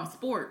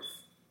sports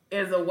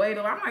as a way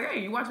to, I'm like, hey,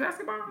 you watch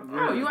basketball?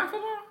 Yeah. Oh, you like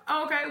football?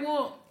 Oh, okay,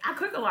 well, I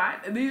cook a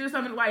lot. These are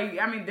something like,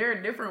 I mean, there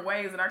are different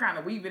ways that I kind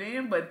of weave it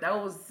in, but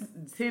those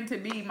tend to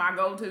be my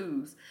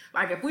go-tos.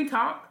 Like, if we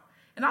talk,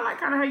 and I like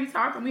kind of how you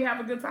talk, and we have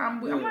a good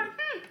time, I'm like,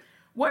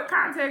 what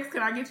context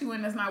can I get you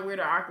in that's not weird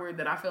or awkward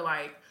that I feel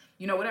like,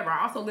 whatever.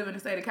 I also live in the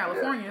state of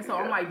California, so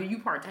I'm like, do you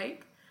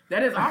partake?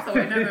 That is also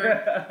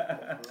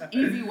another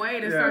easy way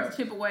to start to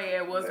chip away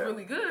at what's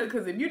really good.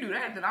 Because if you do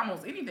that, then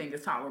almost anything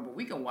is tolerable.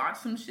 We can watch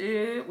some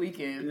shit. We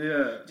can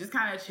just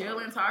kind of chill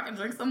and talk and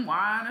drink some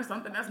wine or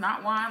something that's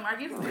not wine. Like,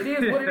 it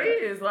is what it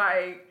is.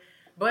 Like,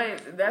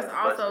 but that's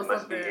also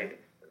something.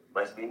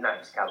 Must be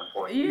nice,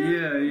 California.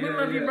 Yeah. We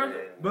love you,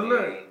 brother. But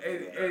look,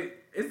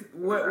 it's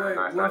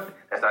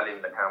that's not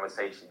even the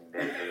conversation.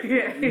 That's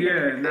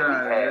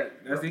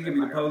he could be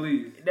the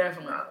police.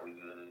 Definitely.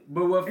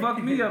 But what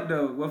fucked me up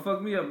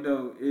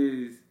though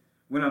is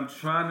when I'm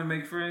trying to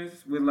make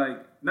friends with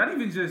like not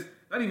even just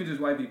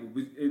white people,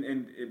 but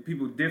and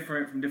people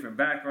different from different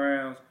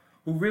backgrounds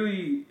who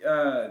really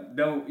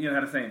don't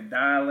have the same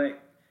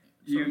dialect.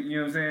 You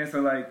know what I'm saying?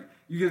 So like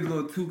you get a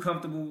little too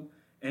comfortable,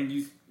 and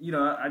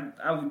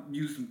I would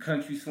use some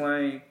country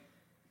slang,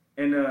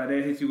 and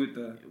they hit you with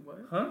the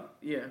what? Huh?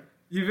 Yeah.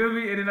 You feel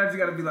me? And then I just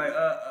gotta be like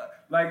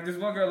like this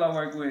one girl I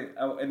work with,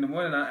 in the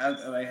morning I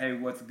ask her, like, hey,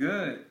 what's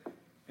good?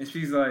 And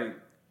she's like,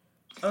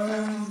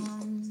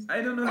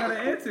 I don't know how to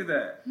answer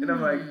that. And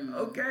I'm like,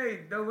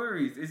 okay, no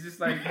worries. It's just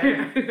like,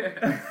 hey.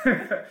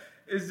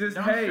 It's just,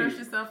 don't hey, stress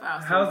yourself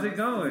out. how's it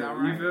going?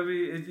 Right. You feel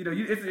me?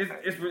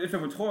 It's a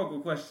rhetorical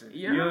question.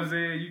 Yeah. You know what I'm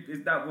saying?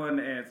 It's not one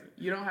to answer.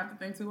 You don't have to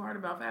think too hard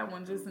about that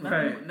one. Just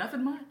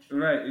nothing much.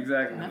 Right,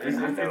 exactly.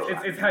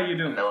 It's how you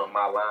doing. I know in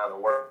my line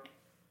of work,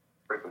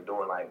 we're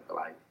doing like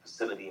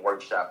facility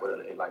workshop,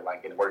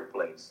 like in the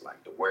workplace,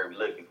 like the word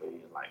we're looking for,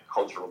 like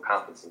cultural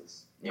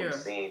competence. Yeah. And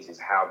seeing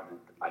just how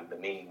the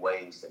many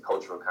ways that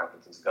cultural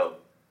competence go.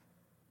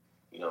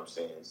 You know what I'm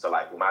saying? So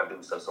like when I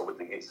do so with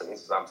the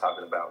instance I'm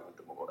talking about with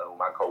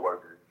my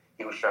coworker,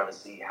 he was trying to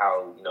see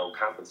how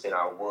competent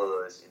I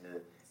was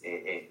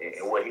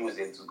in what he was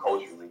into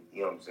culturally.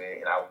 You know what I'm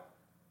saying? And I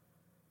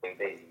think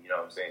they, you know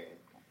what I'm saying?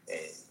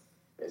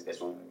 And that's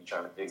what we be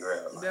trying to figure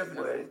out. Like,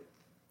 definitely.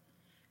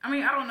 I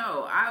mean, I don't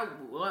know.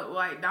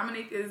 Like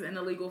Dominique is in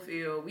the legal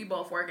field. We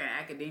both work in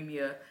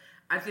academia.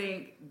 I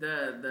think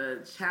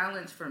the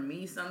challenge for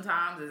me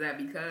sometimes is that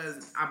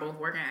because I both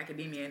work in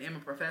academia and am a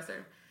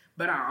professor,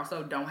 but I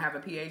also don't have a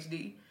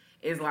PhD.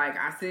 It's like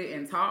I sit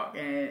and talk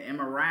and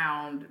am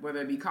around,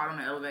 whether it be caught on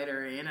the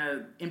elevator or in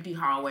an empty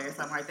hallway or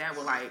something like that,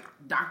 with like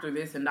doctor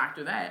this and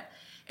doctor that.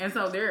 And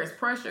so there is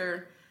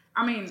pressure.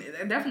 I mean,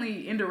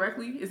 definitely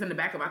indirectly, it's in the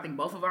back of, I think,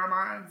 both of our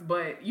minds.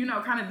 But,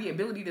 kind of the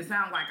ability to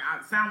sound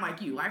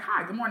like you. Like,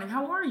 hi, good morning,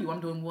 how are you?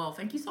 I'm doing well,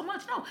 thank you so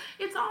much. No,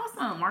 it's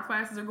awesome. Our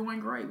classes are going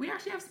great. We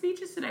actually have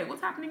speeches today.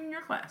 What's happening in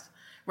your class?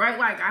 Right?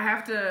 Like, I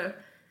have to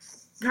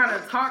kind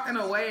of talk in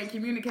a way and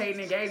communicate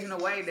and engage in a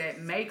way that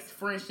makes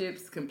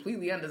friendships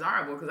completely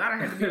undesirable. Because I done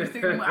had to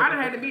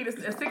be the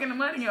stick a stick in the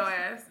mud in your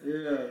ass.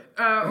 Yeah.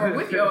 Or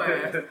with your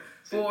ass.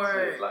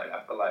 For like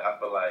I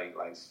feel like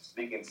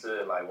speaking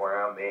to like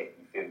where I'm at,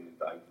 you feel me?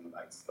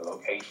 Like the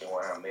location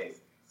where I'm at.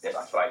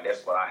 I feel like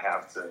that's what I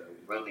have to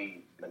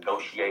really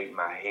negotiate in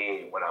my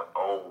head when I'm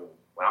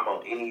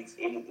on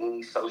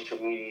any social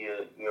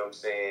media. You know what I'm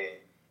saying?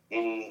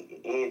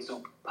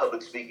 Into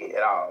public speaking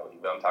at all.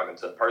 I'm talking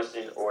to a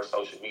person or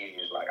social media.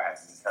 It's like I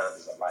have to be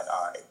conscious. I'm like,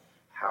 all right,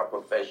 how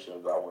professional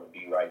do I want to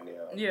be right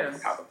now? Yeah.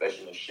 How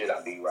professional should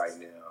I be right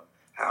now?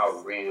 How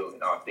real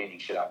and authentic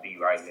should I be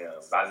right now?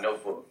 But I know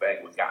for a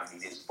fact what got me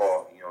this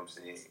far, you know what I'm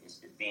saying,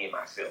 is being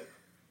myself.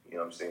 You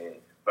know what I'm saying?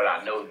 But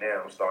I know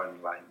now I'm starting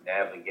to like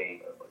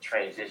navigate a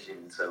transition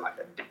into like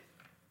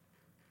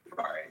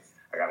all right,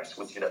 I gotta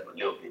switch it up a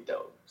little bit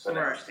though. So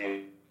now I'm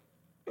still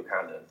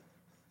kind of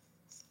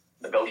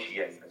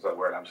negotiating. That's a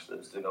word I'm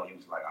still gonna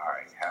use. Like, all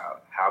right,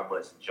 how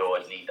much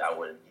George Lee I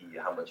want to give you?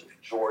 How much of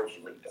George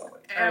Lee I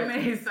want to I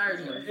mean,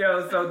 certainly.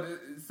 Yo,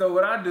 so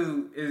what I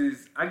do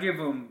is I give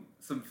them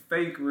some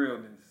fake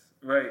realness,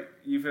 right?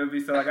 You feel me?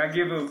 So like I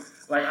give them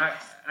like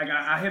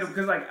I hit them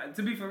because like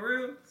to be for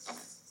real,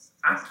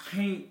 I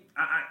can't.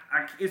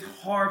 It's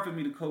hard for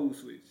me to code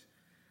switch.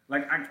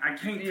 Like I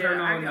can't turn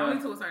on.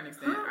 Only to a certain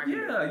extent. I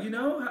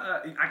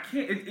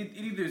can't. It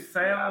either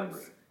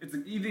sounds. It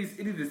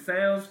either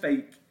sounds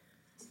fake.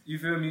 You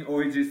feel me?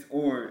 Or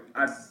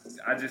I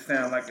just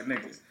sound like a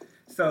nigga.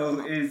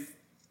 So it's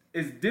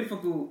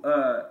difficult.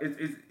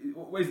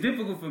 It's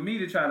difficult for me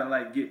to try to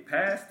like get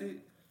past it.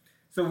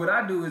 So what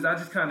I do is I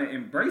just kind of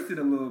embrace it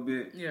a little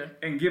bit,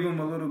 and give them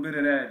a little bit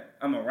of that.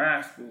 I'm a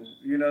rascal,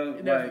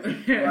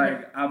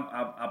 like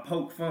I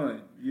poke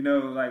fun,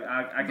 like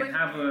I can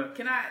have a.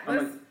 Can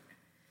I?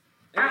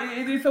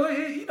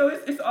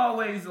 It's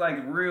always like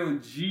real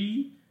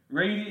G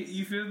rated,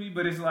 you feel me?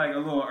 But it's like a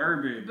little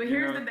urban. But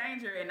here's the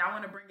danger, and I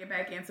want to bring it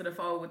back into the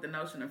fold with the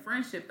notion of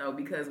friendship, though,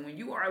 because when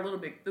you are a little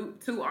bit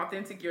too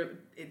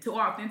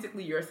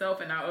authentically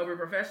yourself and not over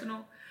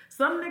professional,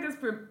 some niggas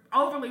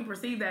overly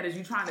perceive that as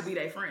you trying to be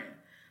their friend.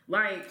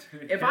 Like,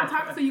 if I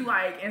talk to you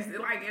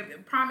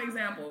prime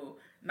example,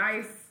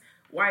 nice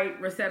white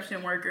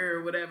reception worker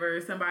or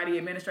whatever, somebody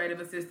administrative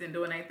assistant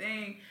doing their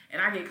thing,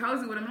 and I get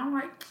cozy with them, and I'm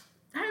like,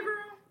 hey girl,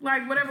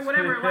 like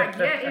whatever, like,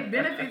 yeah, it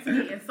benefits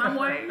me in some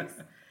ways.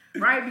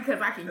 Right? Because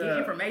I can get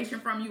information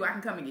from you. I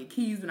can come and get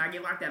keys when I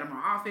get locked out of my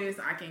office.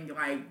 I can,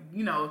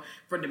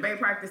 for debate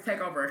practice, take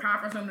over a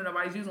conference room that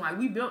nobody's using. Like,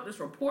 we built this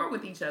rapport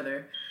with each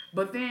other.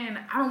 But then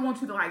I don't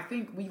want you to,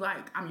 think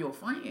I'm your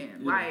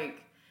friend. Yeah.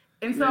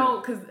 And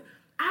so, because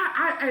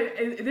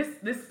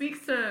this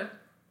speaks to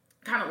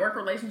kind of work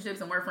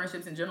relationships and work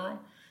friendships in general.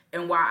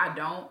 And why I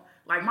don't.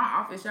 Like, my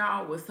office,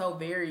 y'all, was so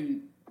very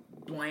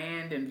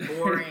bland and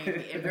boring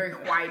and very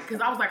quiet. Because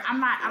I was like,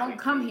 I don't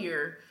come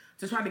here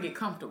to try to get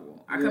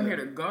comfortable. I come here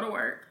to go to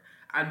work.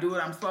 I do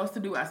what I'm supposed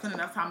to do. I spend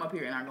enough time up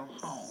here and I go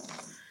home.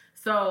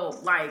 So,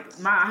 I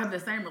have the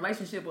same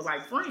relationship with,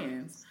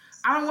 friends.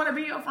 I don't want to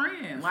be your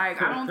friend. I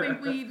don't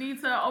think we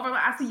need to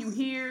overlap. I see you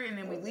here and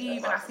then we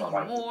leave and I see you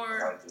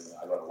more.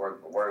 I go to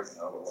work for work and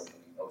I go to work for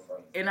no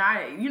friends. And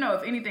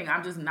if anything,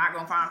 I'm just not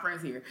going to find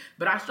friends here.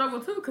 But I struggle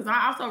too because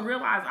I also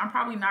realize I'm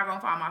probably not going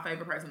to find my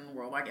favorite person in the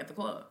world, at the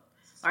club.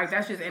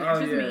 That's just me.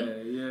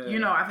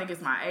 Yeah. I think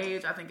it's my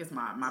age. I think it's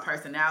my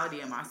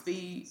personality and my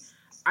speed.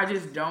 I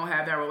just don't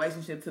have that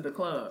relationship to the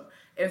club.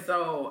 And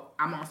so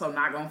I'm also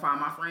not going to find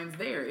my friends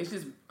there. It's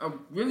just a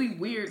really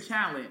weird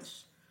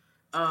challenge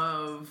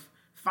of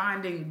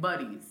finding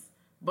buddies.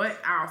 But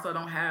I also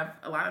don't have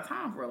a lot of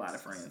time for a lot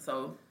of friends.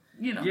 So,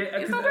 you know. Yeah,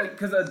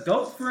 because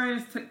adult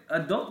friends take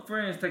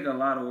a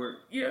lot of work.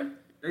 Yeah.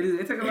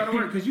 They take a lot of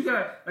work because you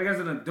got, like, as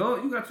an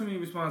adult, you got too many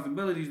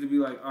responsibilities to be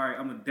like, all right,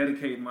 I'm gonna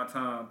dedicate my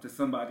time to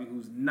somebody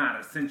who's not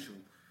essential.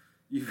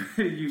 You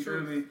feel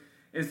me?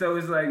 And so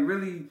it's like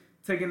really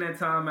taking that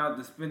time out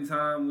to spend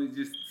time with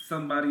just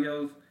somebody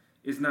else.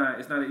 It's not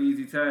an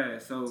easy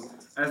task. So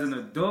as an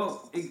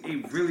adult,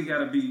 it really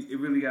gotta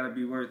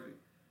be worth it.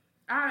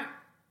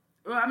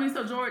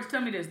 So George,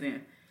 tell me this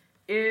then: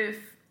 if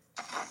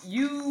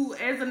you,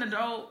 as an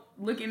adult,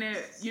 looking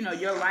at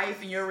your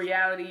life and your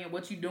reality and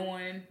what you're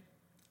doing,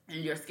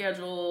 and your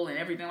schedule and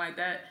everything like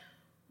that,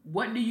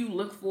 what do you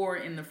look for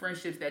in the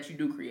friendships that you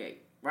do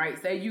create?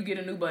 Right? Say you get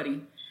a new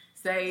buddy.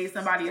 Say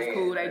somebody is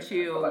cool, they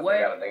chill. Like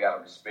what? They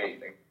gotta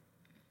respect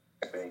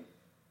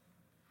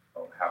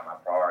how my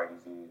priorities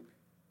is. You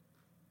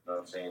know what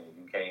I'm saying?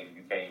 You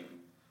can't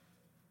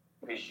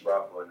piss you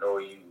off or annoy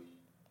you.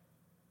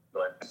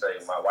 Like say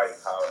my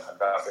wife, how I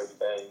drop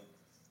everything.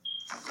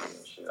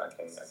 Shit, I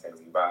can't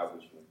really vibe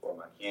with you or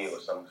my kid or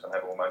something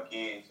happen with my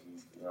kids.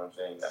 You know what I'm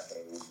saying? I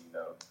can't really,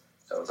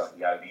 So it's like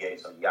you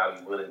gotta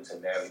be willing to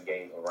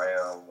navigate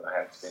around when I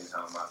have to spend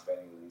time with my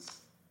family.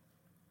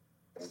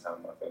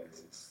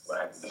 When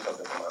I have to do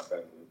something for my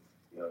family,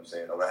 you know what I'm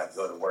saying? Or when I have to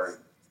go to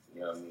work, you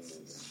know what I mean?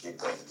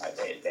 Shit like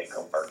that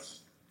come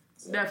first.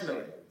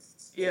 Definitely.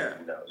 Yeah.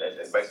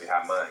 That's basically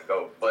how mine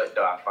goes. But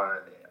though I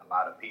find that a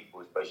lot of people,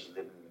 especially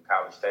living in a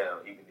college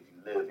town, even if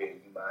you live here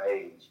and you my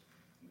age,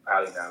 you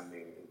probably not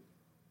married.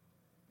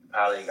 You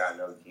probably ain't got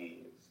no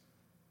kids.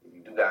 If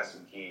you do got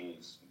some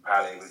kids, you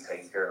probably ain't really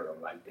taking care of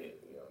them like that.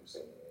 You know what I'm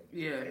saying?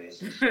 Yeah. And it's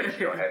just,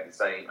 you don't have the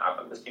same.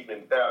 Let's keep it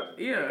in 1,000.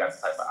 Yeah. You got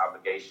the type of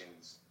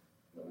obligations,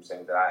 you know what I'm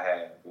saying, that I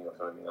have. You know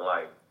what I mean? In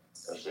life.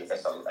 So shit,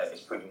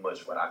 it's pretty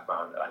much what I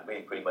found. Like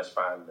we pretty much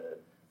find the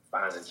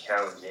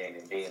challenging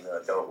and being an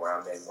adult where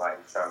I'm in life,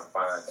 trying to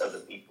find other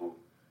people.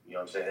 You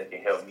know what I'm saying? That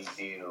can help me,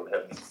 you know what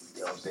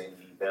I'm saying,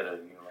 be better.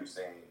 You know what I'm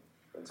saying,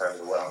 in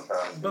terms of what I'm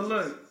trying to do.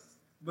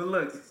 But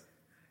look.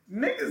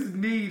 Niggas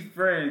need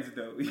friends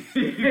though.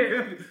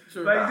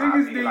 Sure. Like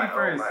niggas need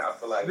friends. I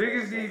feel like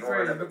niggas need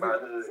friends. Up in my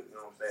hood, you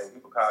know what I'm saying?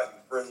 People call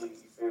you friendly.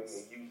 You feel me?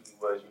 It usually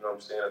was, you know what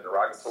I'm saying, a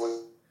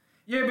derogatory.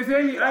 Yeah, but see,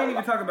 I ain't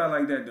even talking about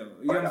like that though.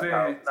 You know what I'm saying?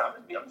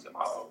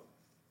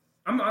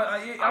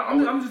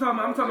 I'm just talking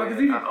about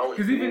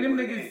because even them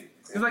niggas,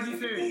 because like you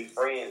said,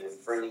 friends and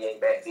friendly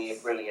ain't bad. Being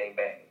friendly ain't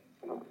bad.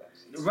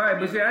 Right,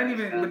 but see, I ain't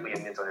even.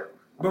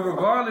 But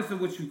regardless of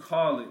what you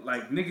call it,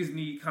 like niggas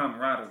need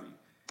camaraderie.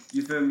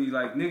 You feel me?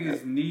 Like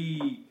niggas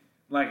need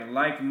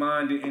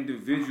like-minded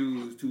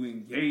individuals to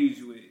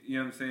engage with. You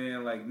know what I'm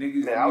saying? Like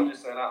niggas. Man, I was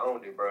just saying I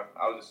owned it, bro.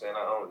 Niggas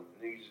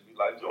just be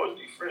like, George,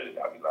 be friendly.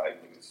 I be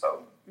like, niggas,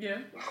 so. Yeah,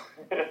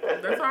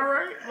 that's all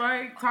right.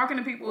 Like talking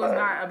to people is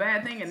not a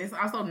bad thing, and it's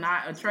also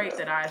not a trait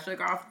that I shook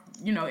off,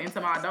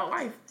 into my adult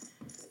life.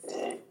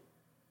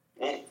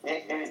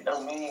 It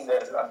don't mean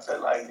that I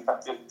feel like if I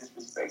feel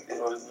disrespected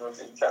or you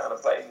trying to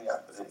play me,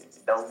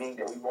 it don't mean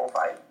that we won't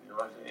fight. You know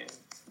what I'm saying?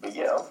 But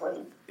yeah, I'm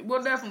friendly.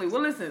 Well, definitely.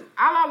 Well, listen,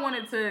 all I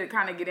wanted to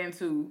kind of get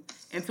into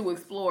and to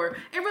explore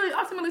and really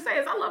ultimately say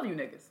is I love you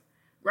niggas.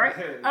 Right?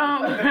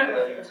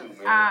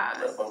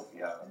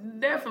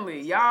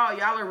 Definitely.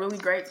 Y'all are really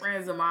great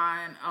friends of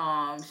mine.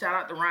 Shout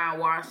out to Ryan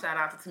Wash, shout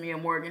out to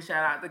Tamia Morgan,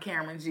 shout out to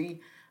Cameron G.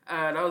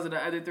 Those are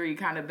the other three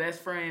kind of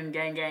best friend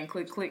gang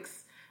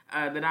clicks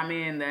that I'm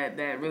in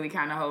that really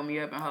kind of hold me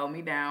up and hold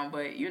me down.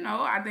 But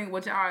I think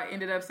what y'all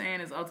ended up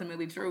saying is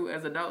ultimately true.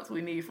 As adults,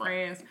 we need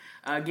friends.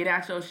 Get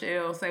out your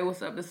shell, say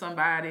what's up to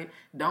somebody.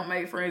 Don't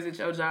make friends at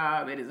your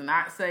job. It is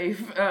not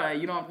safe.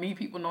 You don't need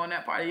people knowing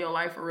that part of your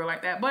life for real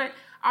like that. But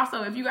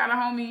also, if you got a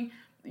homie,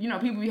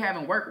 people be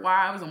having work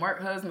wives and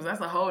work husbands,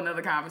 that's a whole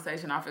nother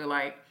conversation, I feel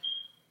like,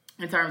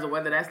 in terms of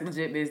whether that's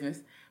legit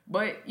business.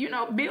 But,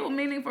 build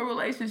meaningful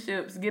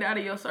relationships. Get out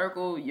of your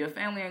circle. Your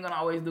family ain't going to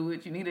always do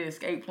it. You need an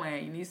escape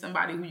plan. You need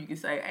somebody who you can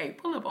say, hey,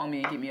 pull up on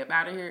me and get me up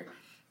out of here.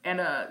 And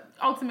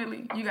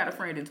ultimately, you got a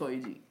friend in Toy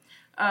G.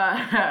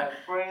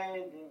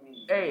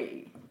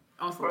 Hey.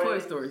 On some Toy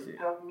Story shit.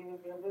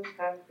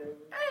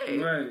 Hey,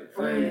 right,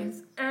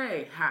 friends.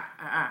 Hey,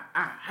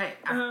 hey.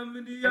 How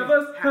many of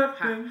us have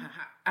them?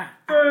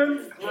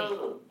 Friends.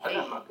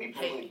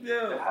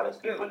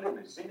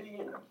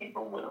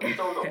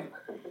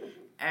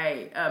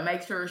 Hey,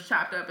 make sure it's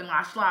chopped up and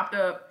not slopped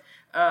up.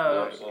 You know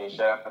what I'm saying?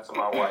 Shout out to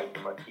my wife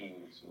and my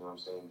kids. You know what I'm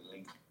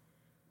saying?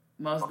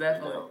 Most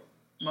definitely.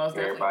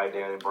 Everybody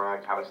down in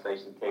Bryan, College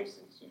Station,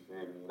 Texas. You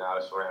feel me? All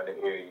the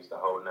surrounding areas, the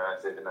whole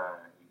 979.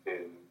 You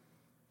feel me?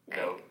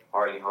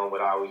 Hardy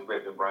Homewood always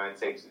repping Bryan,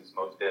 Texas,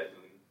 most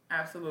definitely.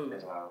 Absolutely.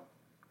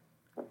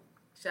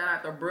 Shout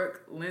out to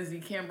Brooke,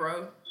 Lindsay,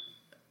 Kimbrough,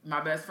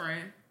 my best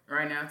friend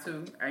right now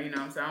too. You know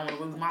what I'm saying? I don't want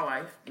to lose my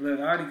life. Look,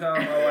 I already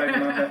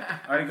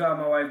called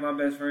my wife my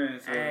best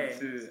friend. So hey.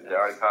 shit. I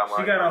already called my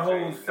she got a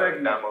whole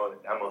segment. I'm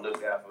gonna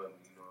look out for me.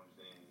 You know what I'm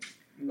saying?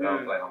 But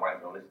I'm like, my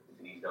wife don't listen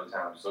to these no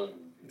time soon.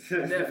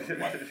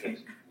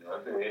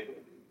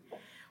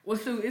 Well,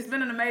 shoot, it's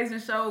been an amazing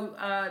show.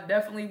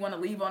 Definitely want to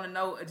leave on a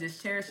note of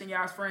just cherishing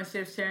y'all's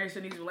friendships,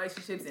 cherishing these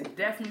relationships, and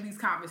definitely these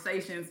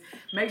conversations.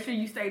 Make sure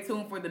you stay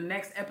tuned for the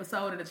next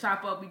episode of The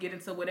Chop Up. We get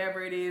into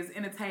whatever it is,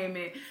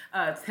 entertainment,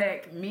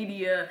 tech,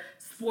 media,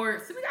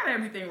 sports. We got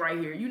everything right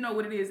here. You know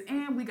what it is.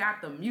 And we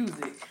got the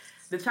music.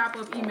 The chop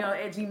up email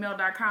at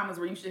gmail.com is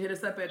where you should hit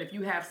us up at if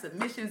you have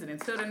submissions. And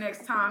until the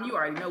next time, you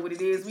already know what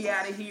it is. We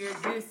out of here.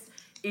 This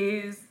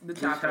is The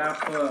Chop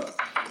Up.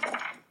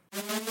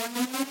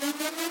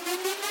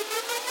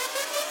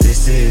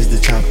 This is the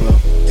chop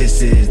up.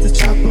 This is the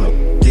chop up.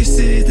 This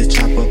is the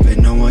chop up,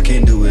 and no one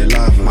can do it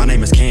live. My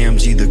name is Cam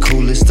G, the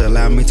coolest.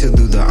 Allow me to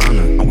do the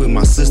honor. I'm with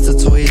my sister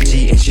Toya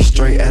G, and she's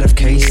straight out of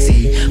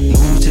KC.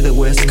 Moved to the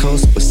West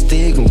Coast, but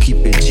still gon' keep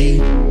it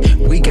G.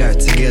 We got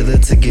together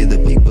to give the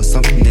people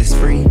something that's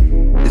free.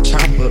 The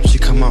chop up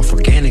should come off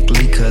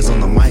organically, cause on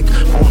the mic,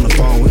 on the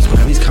phone, we gon'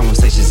 have these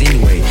conversations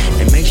anyway.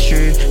 And make sure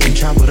you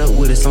chop it up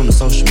with us on the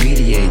social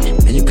media.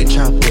 And you can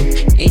chop up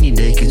any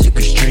day, cause you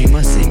can stream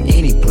us in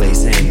any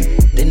place. And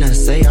didn't I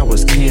say I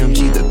was Cam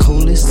G, the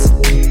coolest?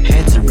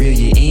 Had to reel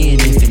you in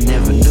if you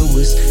never knew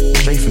us.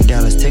 Straight from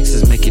Dallas,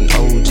 Texas, making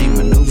OG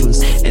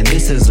maneuvers. And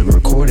this is a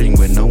recording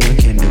with no one